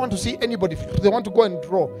 and they don't want to see anybody. They want to go and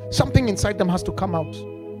draw. Something inside them has to come out.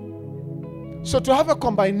 So to have a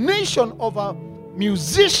combination of a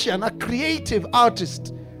musician, a creative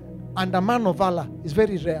artist, and a man of valor is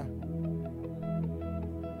very rare.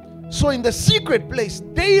 So in the secret place,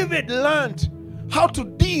 David learned how to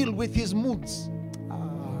deal with his moods.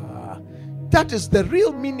 That is the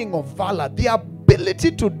real meaning of valor. The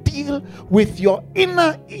ability to deal with your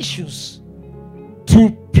inner issues,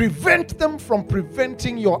 to prevent them from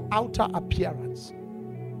preventing your outer appearance.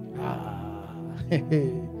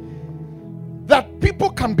 That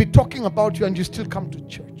people can be talking about you and you still come to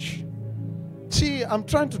church. See, I'm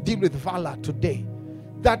trying to deal with valor today.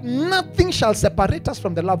 That nothing shall separate us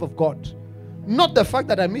from the love of God. Not the fact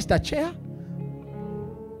that I missed a chair.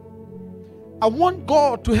 I want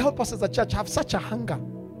God to help us as a church have such a hunger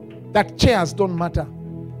that chairs don't matter.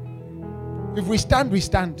 If we stand, we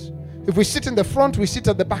stand. If we sit in the front, we sit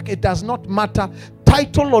at the back. It does not matter.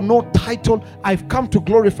 Title or no title, I've come to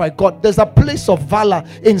glorify God. There's a place of valor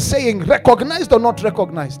in saying recognized or not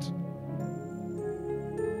recognized.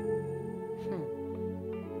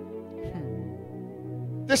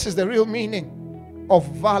 This is the real meaning of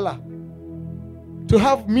valor. To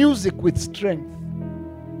have music with strength.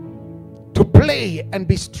 To play and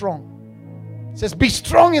be strong. It says, be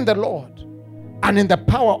strong in the Lord and in the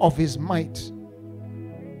power of his might.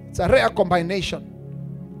 It's a rare combination.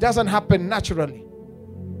 It doesn't happen naturally.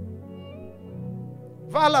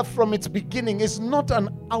 Valor from its beginning is not an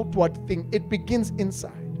outward thing. It begins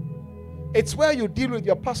inside. It's where you deal with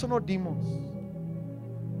your personal demons.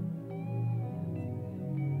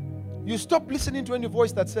 You stop listening to any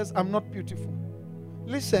voice that says, I'm not beautiful.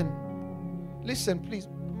 Listen. Listen, please.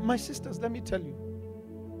 My sisters, let me tell you.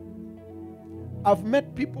 I've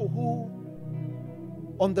met people who,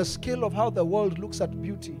 on the scale of how the world looks at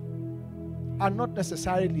beauty, are not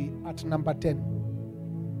necessarily at number 10.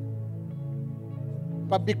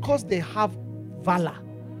 But because they have Valor.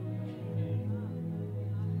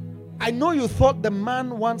 I know you thought the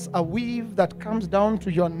man wants a weave that comes down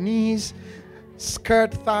to your knees,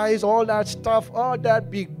 skirt, thighs, all that stuff. All that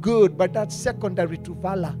be good, but that's secondary to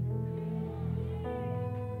valor.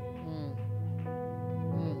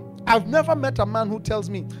 I've never met a man who tells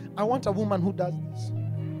me, I want a woman who does this.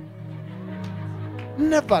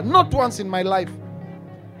 Never. Not once in my life.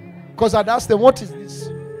 Because I'd ask them, what is this?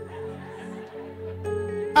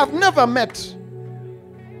 I've never met.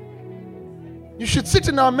 You should sit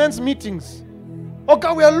in our men's meetings.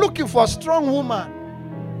 Okay, we are looking for a strong woman.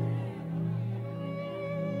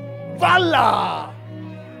 Valor.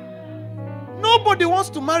 Nobody wants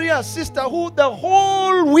to marry a sister who the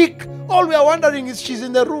whole week, all we are wondering is she's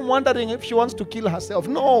in the room wondering if she wants to kill herself.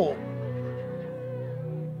 No.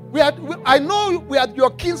 I know we are your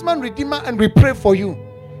kinsman redeemer and we pray for you.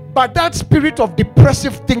 But that spirit of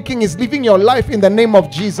depressive thinking is living your life in the name of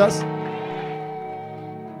Jesus.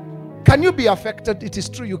 Can you be affected? It is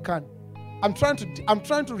true you can. I'm trying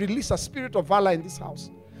to release a spirit of valor in this house.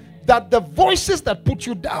 That the voices that put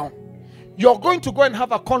you down, you're going to go and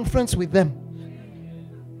have a conference with them.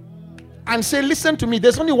 And say, listen to me,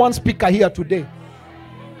 there's only one speaker here today.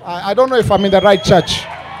 I don't know if I'm in the right church.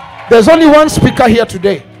 There's only one speaker here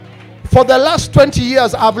today. For the last 20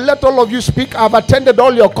 years, I've let all of you speak. I've attended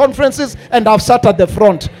all your conferences and I've sat at the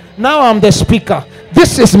front. Now I'm the speaker.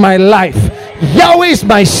 This is my life. Yahweh is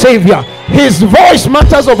my savior. His voice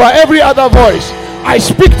matters over every other voice. I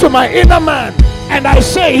speak to my inner man and I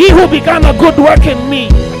say, he who began a good work in me,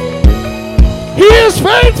 he is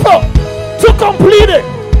faithful to complete it.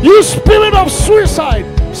 You spirit of suicide,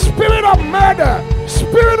 spirit of murder,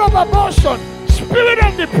 spirit of abortion, spirit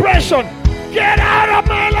of depression, get out of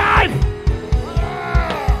my life.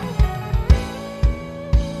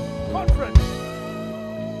 Conference.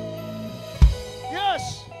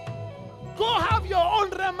 Yes. Go have your own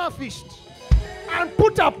Rema feast and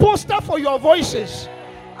put a poster for your voices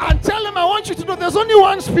and tell them, I want you to know there's only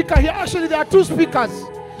one speaker here. Actually, there are two speakers.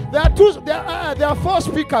 There are four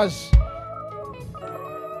speakers.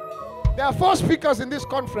 There are four speakers in this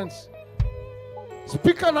conference.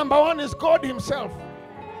 Speaker number one is God Himself.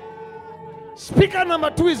 Speaker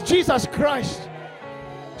number two is Jesus Christ.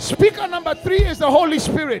 Speaker number three is the Holy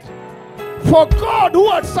Spirit. For God,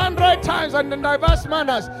 who at sundry times and in diverse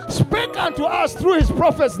manners spake unto us through His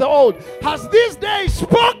prophets the old, has this day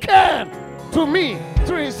spoken to me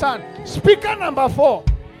through His Son. Speaker number four.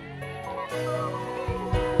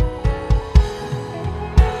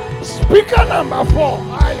 Speaker number four.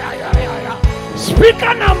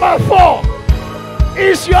 Speaker number four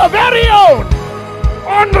is your very own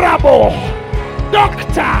honorable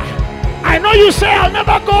doctor. I know you say I'll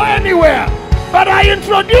never go anywhere, but I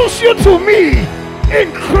introduce you to me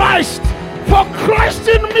in Christ, for Christ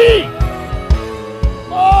in me.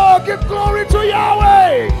 Oh, give glory to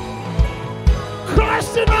Yahweh.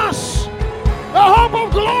 Christ in us, the hope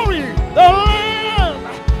of glory, the Lamb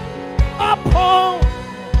upon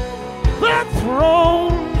the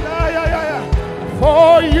throne.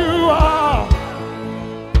 For you are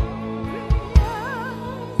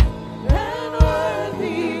and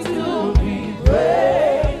worthy to be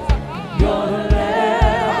praised. Your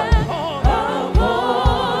Lamb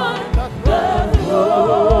upon the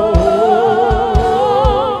throne.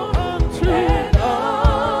 And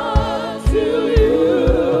unto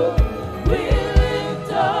you we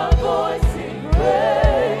lift our voice in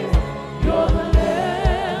praise. You're the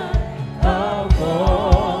Lamb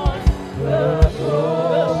upon the throne.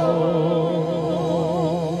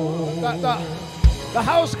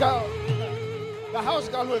 The house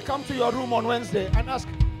girl will come to your room on Wednesday and ask,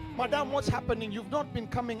 Madam, what's happening? You've not been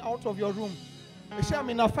coming out of your room. They say, I'm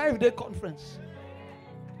in a 5-day conference.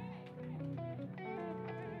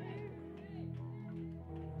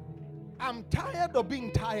 I'm tired of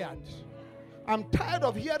being tired. I'm tired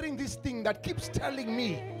of hearing this thing that keeps telling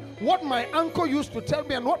me what my uncle used to tell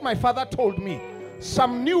me and what my father told me.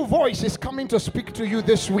 Some new voice is coming to speak to you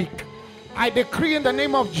this week. I decree in the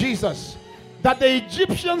name of Jesus that the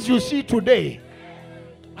Egyptians you see today,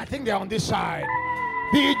 I think they're on this side.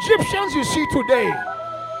 The Egyptians you see today,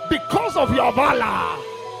 because of your valor,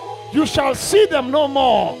 you shall see them no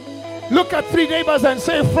more. Look at 3 neighbors and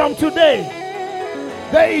say, from today,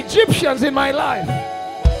 the Egyptians in my life,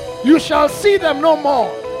 you shall see them no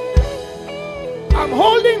more. I'm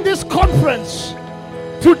holding this conference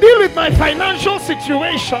to deal with my financial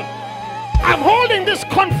situation. I'm holding this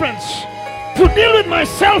conference to deal with my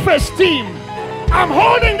self-esteem. I'm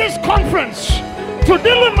holding this conference to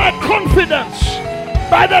deal with my confidence.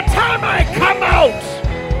 By the time I come out,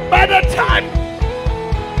 by the time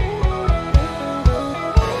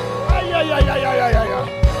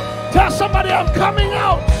Tell somebody, I'm coming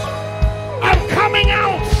out. I'm coming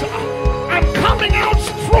out. I'm coming out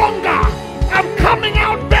stronger. I'm coming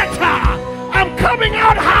out better. I'm coming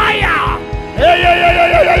out higher.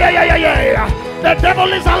 The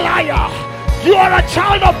devil is a liar. You are a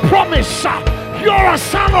child of promise. You are a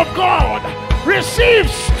son of God. Receive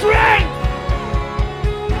strength.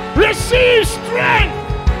 Receive strength.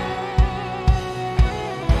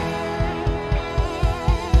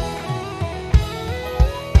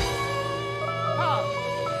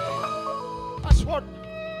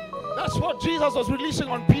 That's what Jesus was releasing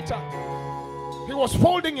on Peter. He was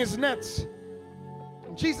folding his nets.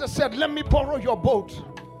 Jesus said, let me borrow your boat.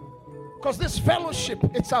 Because this fellowship,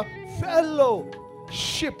 it's a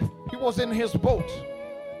fellowship. He was in his boat.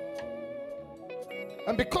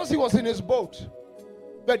 And because he was in his boat,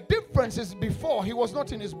 the difference is before he was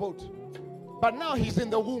not in his boat. But now he's in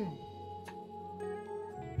the womb.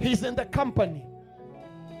 He's in the company.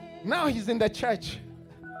 Now he's in the church.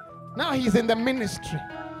 Now he's in the ministry.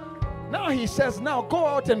 Now he says, now go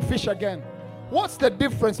out and fish again. What's the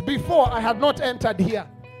difference? Before I had not entered here,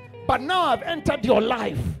 but now I've entered your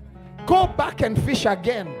life. Go back and fish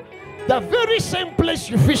again. The very same place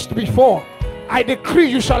you fished before, I decree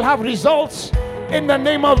you shall have results in the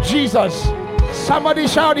name of Jesus. Somebody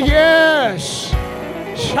shout yes.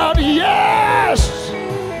 Shout yes.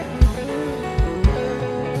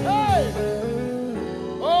 Hey.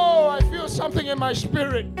 Oh, I feel something in my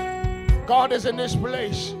spirit. God is in this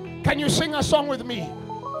place. Can you sing a song with me?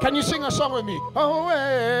 Can you sing a song with me?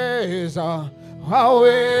 Waweza,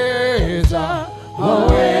 waweza,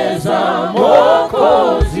 waweza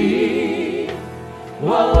Mwokozi,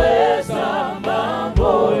 waweza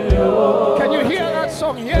mambo yote. Can you hear that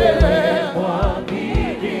song? Yeah.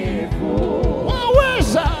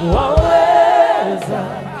 Waweza, waweza,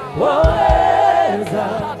 waweza,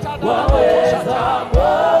 waweza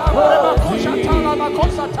Mwokozi,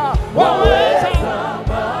 waweza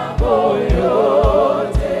mambo yote.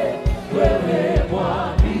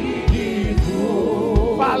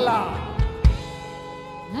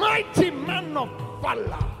 Mighty man of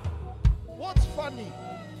valor. What's funny?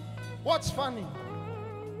 What's funny?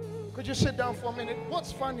 Could you sit down for a minute?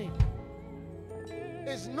 What's funny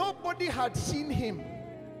is nobody had seen him.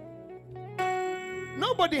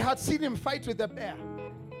 Nobody had seen him fight with a bear.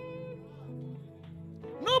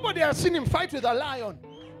 Nobody had seen him fight with a lion.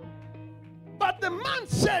 But the man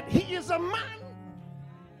said he is a man.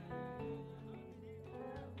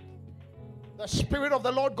 The Spirit of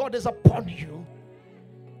the Lord God is upon you,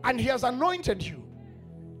 and He has anointed you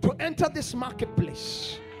to enter this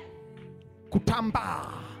marketplace.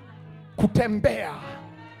 Kutamba, kutembea,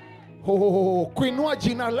 kuinua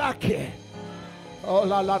jina lake. Oh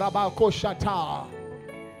la la rabako shata.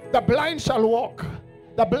 The blind shall walk.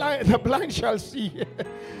 The blind shall see.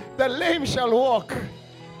 The lame shall walk.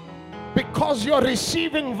 Because you're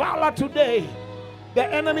receiving valor today. The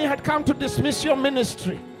enemy had come to dismiss your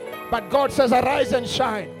ministry. But God says, arise and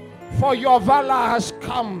shine, for your valor has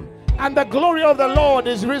come, and the glory of the Lord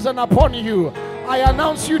is risen upon you. I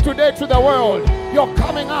announce you today to the world, you're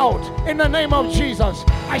coming out in the name of Jesus.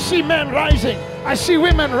 I see men rising. I see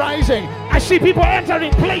women rising. I see people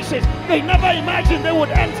entering places they never imagined they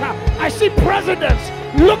would enter. I see presidents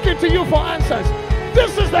looking to you for answers.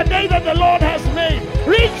 This is the day that the Lord has made.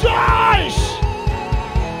 Rejoice!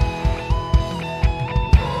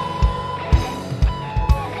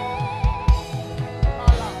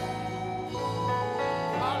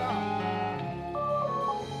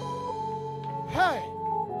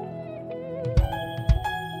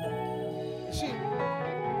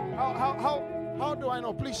 How do I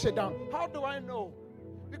know? Please sit down. How do I know?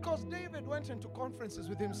 Because David went into conferences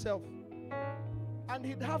with himself, and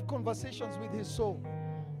he'd have conversations with his soul,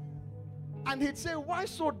 and he'd say, why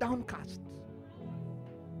so downcast?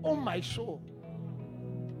 Oh my soul,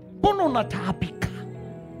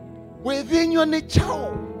 within your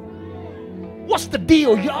nature, what's the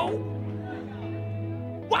deal, yo?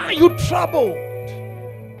 Why are you troubled?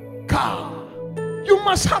 You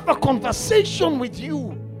must have a conversation with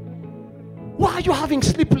you. Why are you having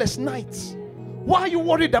sleepless nights? Why are you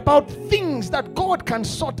worried about things that God can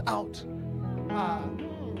sort out?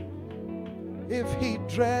 If He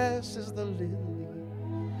dresses the lily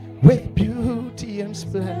with beauty and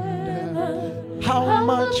splendor, how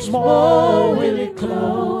much more will He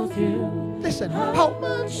clothe you? Listen, how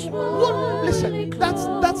much more? Listen, that's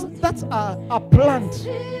a plant.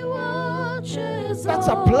 That's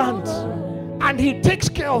a plant, and He takes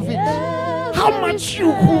care of it. How much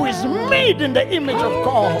you, who is made in the image of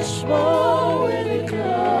God,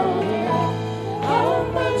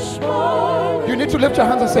 You need to lift your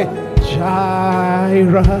hands and say,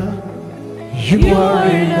 Jireh, you are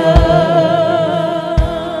enough.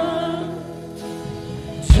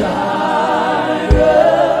 Jireh,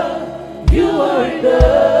 you are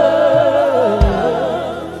enough.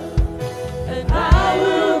 And I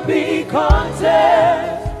will be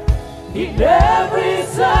content in every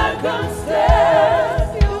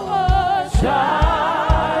circumstance. You are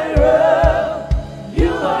Jireh,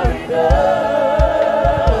 you are enough.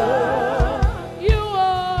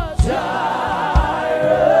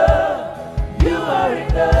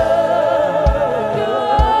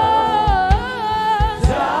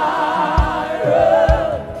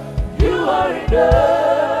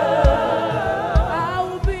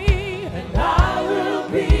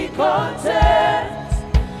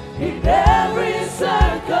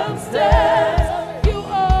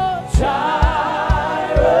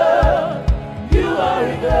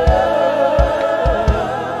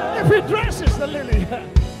 If he dresses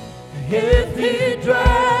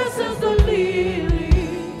the lilies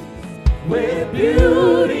with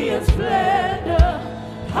beauty and splendor,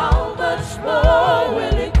 how much more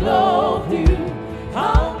will he clothe you?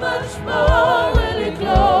 How much more will he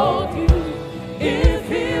clothe you? If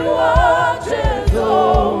he watches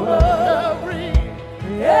over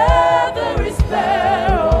every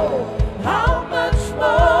sparrow, how much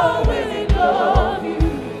more will he love you?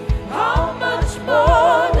 How much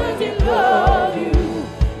more does he love you?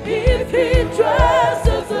 If he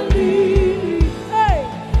dresses the lilies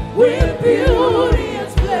with beauty and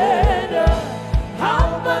splendor,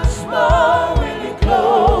 how much more will he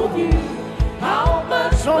clothe you? How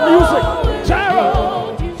much more will he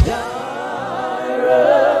clothe you?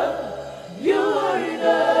 Jireh, you are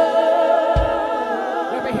enough.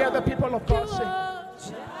 Let me hear the people of God sing.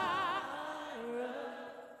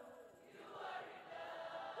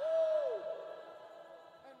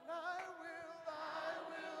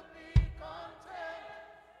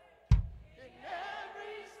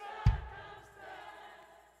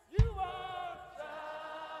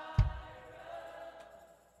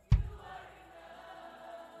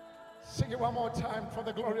 Sing it one more time for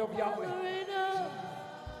the glory of Yahweh.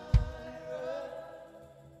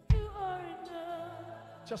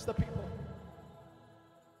 Just the people.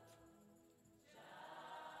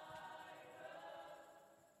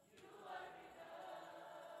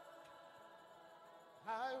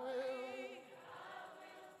 I will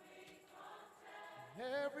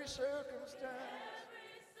every circumstance.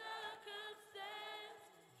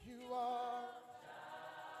 You are.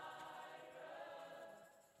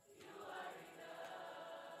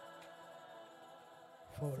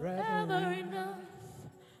 Forever enough,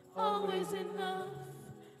 always enough,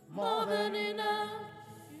 more than enough.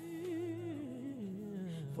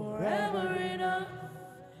 Forever enough,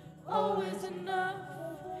 always enough,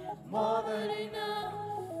 more than enough.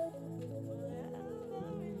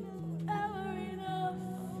 Forever enough,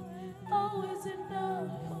 always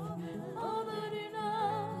enough, more than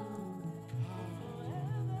enough.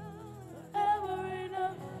 Forever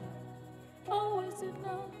enough, always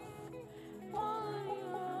enough.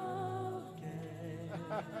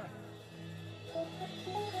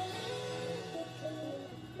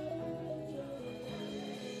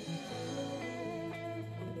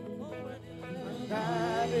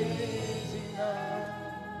 That is enough.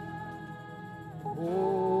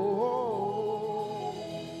 Oh,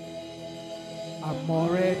 I'm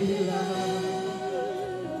already loved.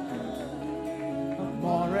 I'm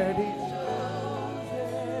already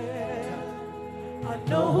chosen. I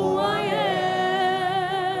know who I am.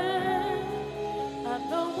 I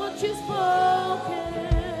know what you've spoken.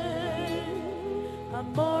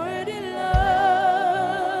 I'm already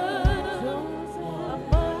loved.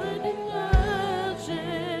 I'm already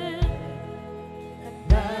chosen. And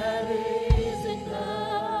that is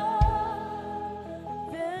enough.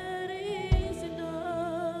 That is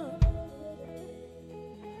enough.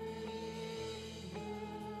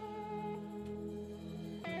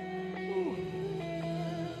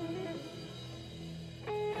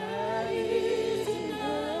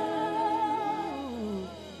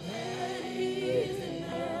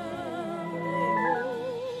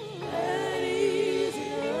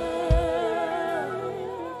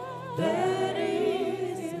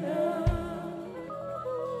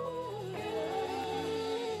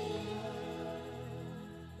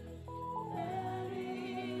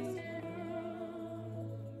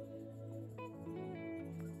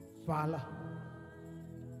 Valor.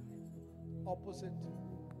 Opposite.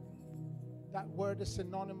 That word is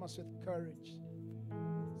synonymous with courage.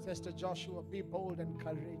 It says to Joshua, be bold and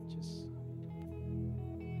courageous.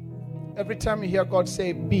 Every time you hear God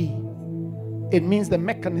say be, It means the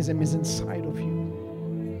mechanism is inside of you.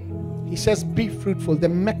 He says, be fruitful. The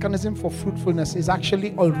mechanism for fruitfulness is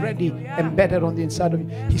actually already embedded on the inside of you.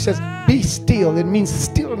 He says, be still. It means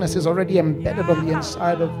stillness is already embedded on the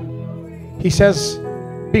inside of you. He says,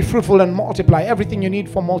 be fruitful and multiply. Everything you need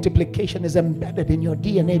for multiplication is embedded in your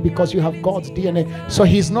DNA because you have God's DNA. So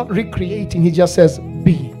he's not recreating. He just says,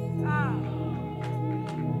 be.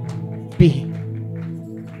 Be.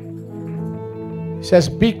 He says,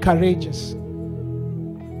 be courageous.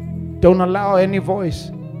 Don't allow any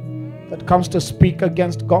voice that comes to speak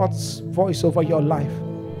against God's voice over your life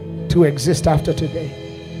to exist after today.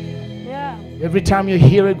 Yeah. Every time you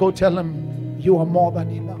hear it, go tell him you are more than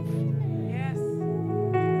enough. Yes.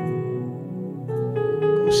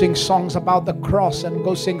 Go sing songs about the cross and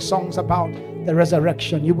go sing songs about the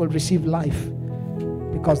resurrection. You will receive life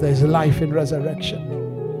because there is life in resurrection.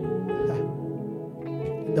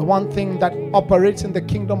 The one thing that operates in the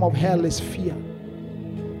kingdom of hell is fear.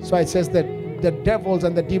 So it says that the devils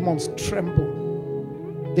and the demons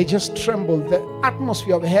tremble. They just tremble. The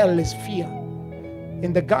atmosphere of hell is fear.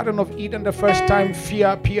 In the Garden of Eden, the first time fear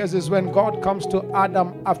appears is when God comes to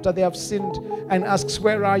Adam after they have sinned and asks,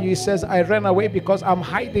 where are you? He says, I ran away because I'm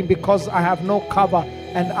hiding, because I have no cover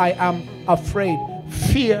and I am afraid.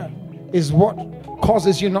 Fear is what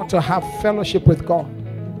causes you not to have fellowship with God.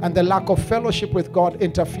 And the lack of fellowship with God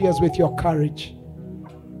interferes with your courage.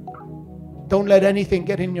 Don't let anything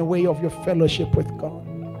get in your way of your fellowship with God.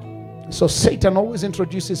 So Satan always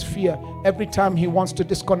introduces fear every time he wants to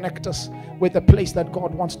disconnect us with the place that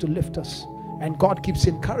God wants to lift us. And God keeps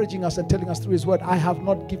encouraging us and telling us through his word, I have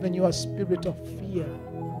not given you a spirit of fear.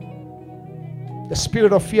 The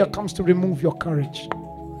spirit of fear comes to remove your courage.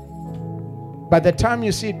 By the time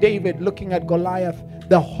you see David looking at Goliath,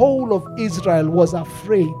 the whole of Israel was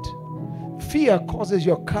afraid. Fear causes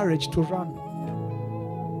your courage to run.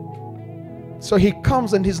 So he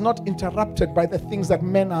comes and he's not interrupted by the things that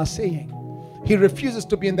men are saying. He refuses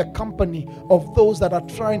to be in the company of those that are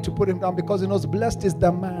trying to put him down because he knows blessed is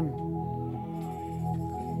the man.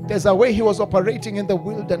 There's a way he was operating in the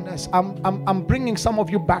wilderness. I'm bringing some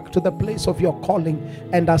of you back to the place of your calling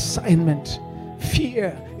and assignment.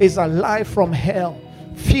 Fear is a lie from hell.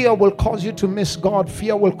 Fear will cause you to miss God.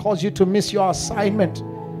 Fear will cause you to miss your assignment.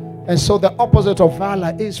 And so the opposite of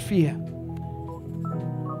valor is fear.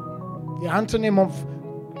 The antonym of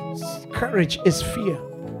courage is fear.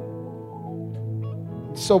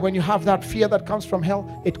 So when you have that fear that comes from hell,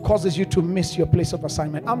 it causes you to miss your place of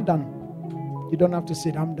assignment. I'm done. You don't have to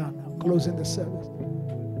sit. I'm done. I'm closing the service.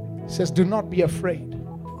 It says, do not be afraid.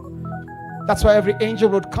 That's why every angel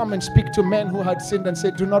would come and speak to men who had sinned and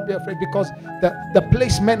say, do not be afraid, because the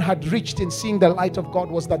place men had reached in seeing the light of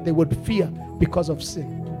God was that they would fear because of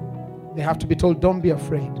sin. They have to be told, don't be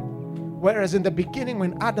afraid. Whereas in the beginning,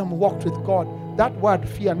 when Adam walked with God, that word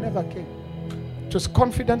fear never came. It was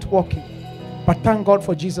confident walking. But thank God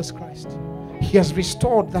for Jesus Christ. He has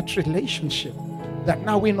restored that relationship that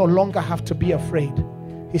now we no longer have to be afraid.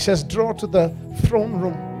 He says, draw to the throne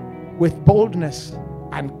room with boldness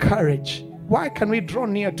and courage. Why can we draw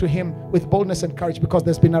near to him with boldness and courage? Because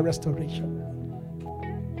there's been a restoration.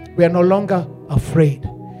 We are no longer afraid.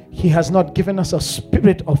 He has not given us a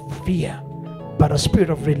spirit of fear, but a spirit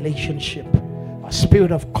of relationship, a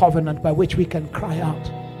spirit of covenant by which we can cry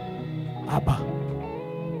out, Abba,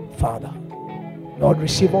 Father. Lord,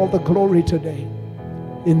 receive all the glory today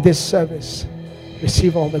in this service.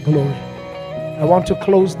 Receive all the glory. I want to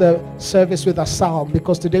close the service with a psalm,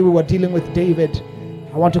 because today we were dealing with David.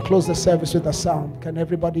 I want to close the service with a psalm. Can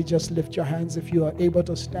everybody just lift your hands? If you are able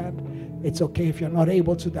to stand, it's okay. If you're not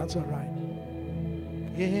able to, that's all right.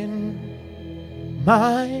 In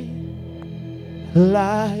my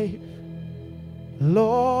life,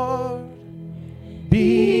 Lord,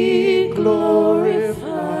 be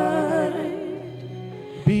glorified,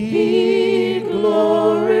 be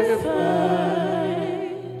glorified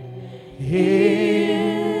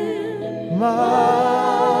in my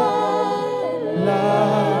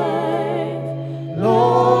life,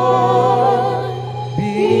 Lord,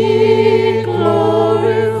 be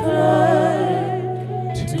glorified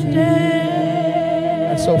today.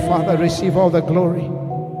 And so, Father, receive all the glory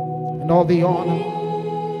and all the honor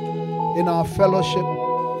in our fellowship,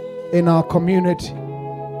 in our community.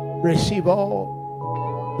 Receive all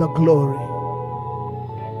the glory.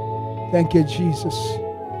 Thank you, Jesus.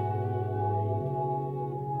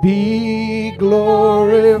 Be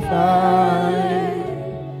glorified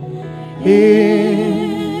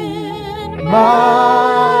in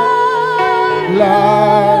my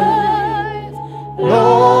life,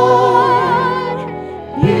 Lord,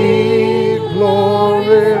 be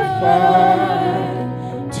glorified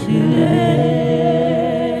today.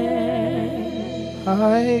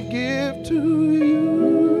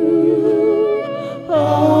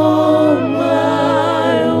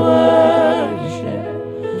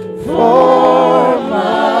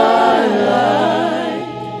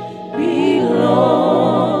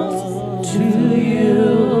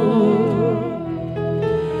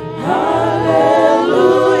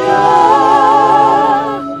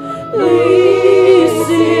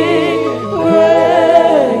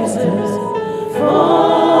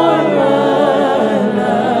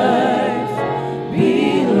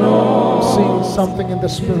 in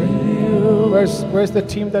the spirit. Where's the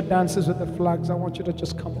team that dances with the flags? I want you to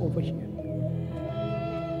just come over here.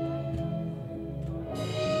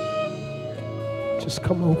 Just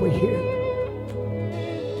come over here.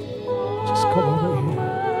 Just come over here.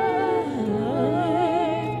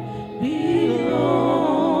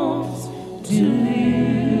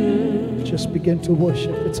 Just begin to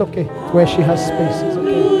worship. It's okay. Where she has space, it's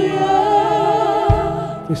okay.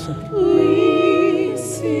 Listen.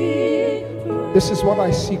 This is what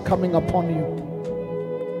I see coming upon you.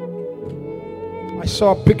 I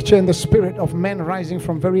saw a picture in the spirit of men rising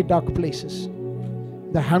from very dark places.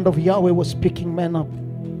 The hand of Yahweh was picking men up,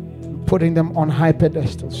 putting them on high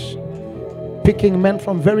pedestals, picking men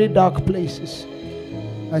from very dark places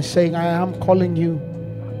and saying, I am calling you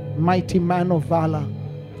mighty man of valor.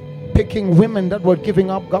 Picking women that were giving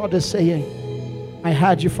up, God is saying, I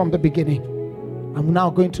had you from the beginning. I'm now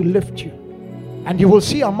going to lift you. And you will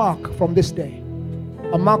see a mark from this day.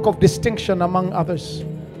 A mark of distinction among others.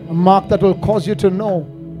 A mark that will cause you to know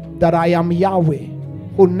that I am Yahweh,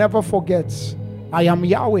 who never forgets. I am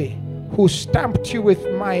Yahweh, who stamped you with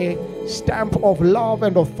my stamp of love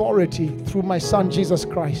and authority through my Son Jesus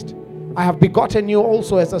Christ. I have begotten you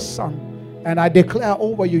also as a son. And I declare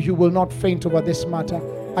over you, you will not faint over this matter.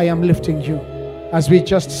 I am lifting you. As we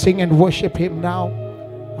just sing and worship Him now,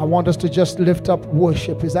 I want us to just lift up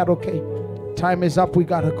worship. Is that okay? Time is up. We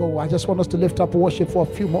got to go. I just want us to lift up worship for a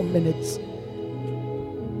few more minutes.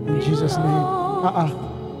 In Jesus' name.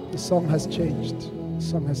 The song has changed. The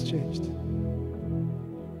song has changed.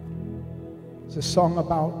 It's a song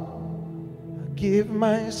about I give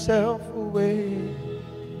myself away.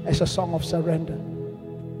 It's a song of surrender.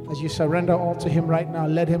 As you surrender all to Him right now,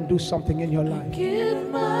 let Him do something in your life. Give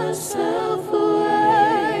myself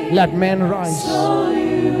away. Let men rise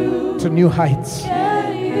to new heights.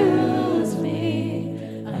 Can use me.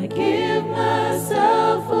 I give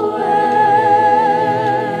myself away.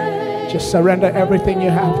 Just surrender everything you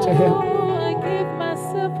have to Him. I give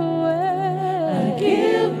myself away. I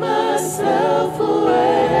give myself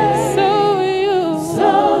away. So you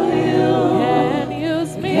can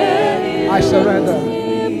use me. I surrender.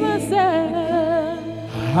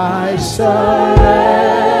 I surrender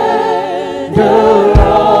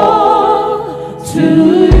all to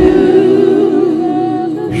you.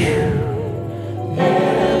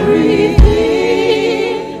 Everything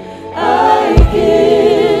I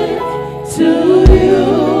give to you.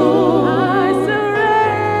 I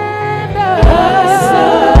surrender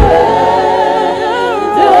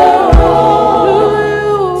all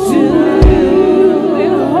to you.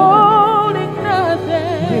 Withholding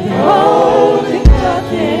nothing. Withholding nothing.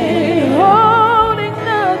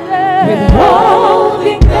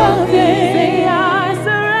 Say, I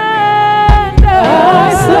surrender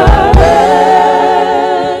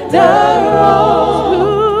all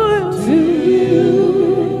to you.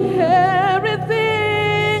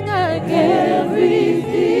 Everything I give,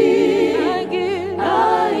 I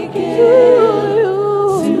give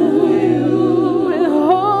to you.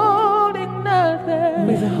 Withholding nothing.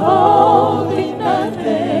 Withholding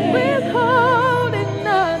nothing. Withholding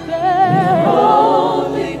nothing.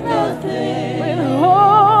 Withholding nothing.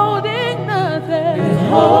 Withholding nothing.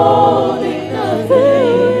 Withholding nothing.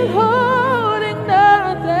 Withholding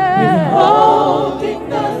nothing. Withholding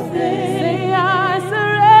nothing. Say, I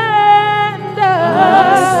surrender. I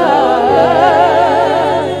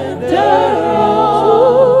surrender all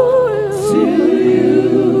to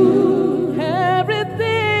you.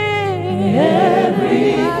 Everything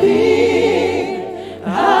I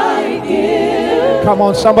give. Come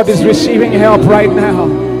on, somebody's receiving help right now.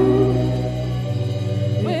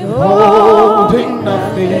 Withholding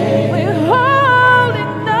nothing.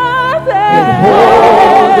 Withholding nothing.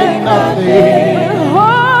 Withholding nothing.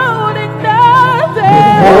 Withholding nothing.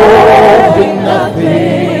 Withholding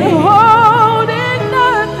nothing. Withholding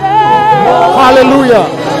nothing. Hallelujah.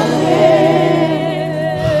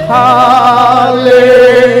 Hallelujah.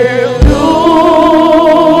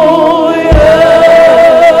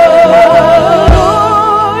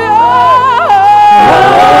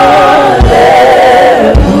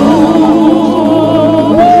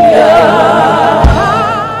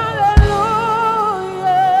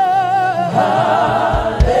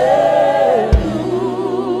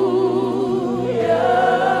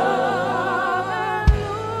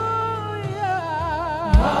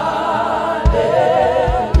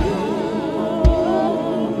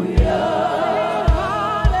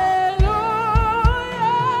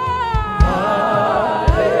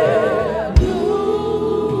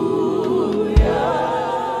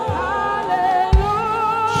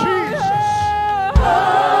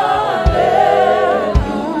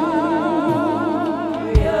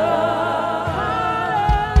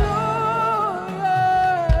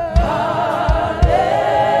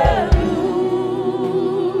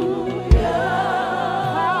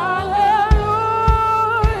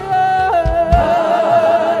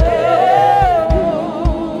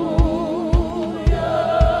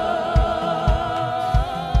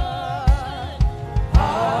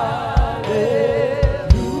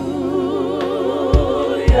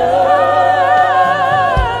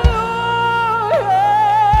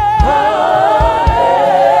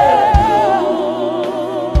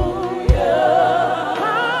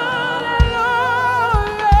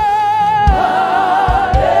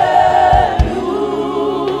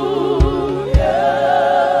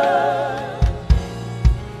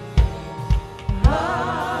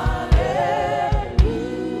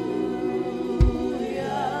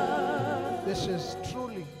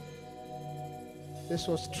 This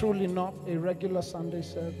was truly not a regular Sunday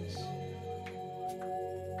service.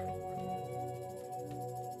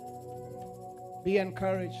 Be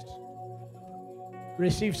encouraged.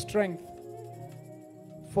 Receive strength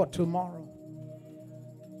for tomorrow.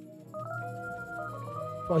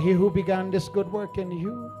 For he who began this good work in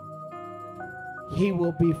you, he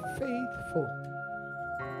will be faithful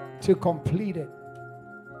to complete it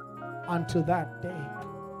unto that day.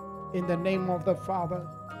 In the name of the Father,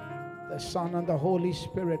 the Son, and the Holy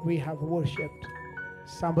Spirit, we have worshipped.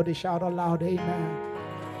 Somebody shout aloud, amen.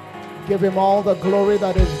 Give him all the glory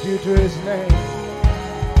that is due to his name.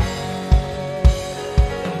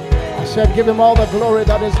 I said, give him all the glory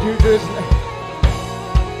that is due to his name.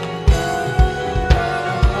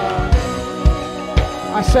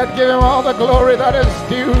 I said, give him all the glory that is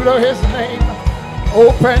due to his name.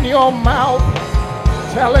 Open your mouth.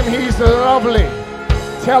 Tell him he's lovely.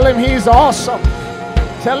 Tell him he's awesome.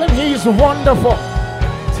 Tell him he's wonderful.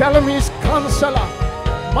 Tell him he's counselor.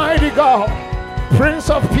 Mighty God,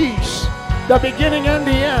 Prince of Peace, the beginning and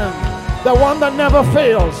the end, the one that never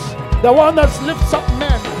fails, the one that lifts up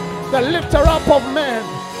men, the lifter up of men,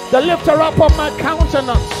 the lifter up of my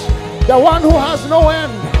countenance, the one who has no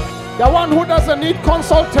end, the one who doesn't need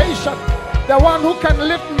consultation, the one who can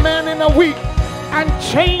lift men in a week and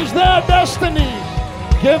change their destiny.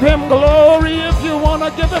 Give him glory if you want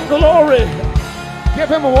to give him glory. Give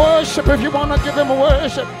him worship if you want to give him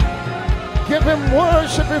worship. Give him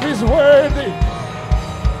worship if he's worthy.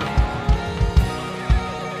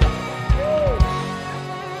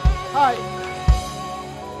 Hi.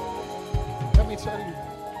 Let me tell you.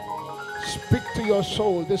 Speak to your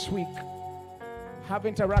soul this week. Have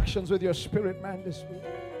interactions with your spirit man this week.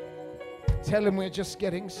 Tell him we're just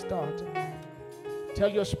getting started. Tell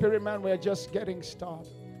your spirit man we're just getting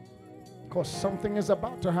started. Because something is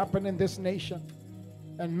about to happen in this nation.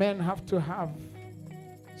 And men have to have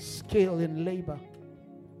skill in labor.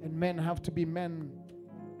 And men have to be men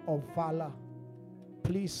of valor.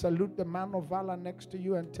 Please salute the man of valor next to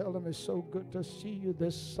you and tell them it's so good to see you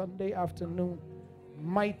this Sunday afternoon.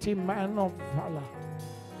 Mighty man of valor.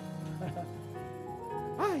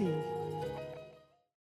 Aye.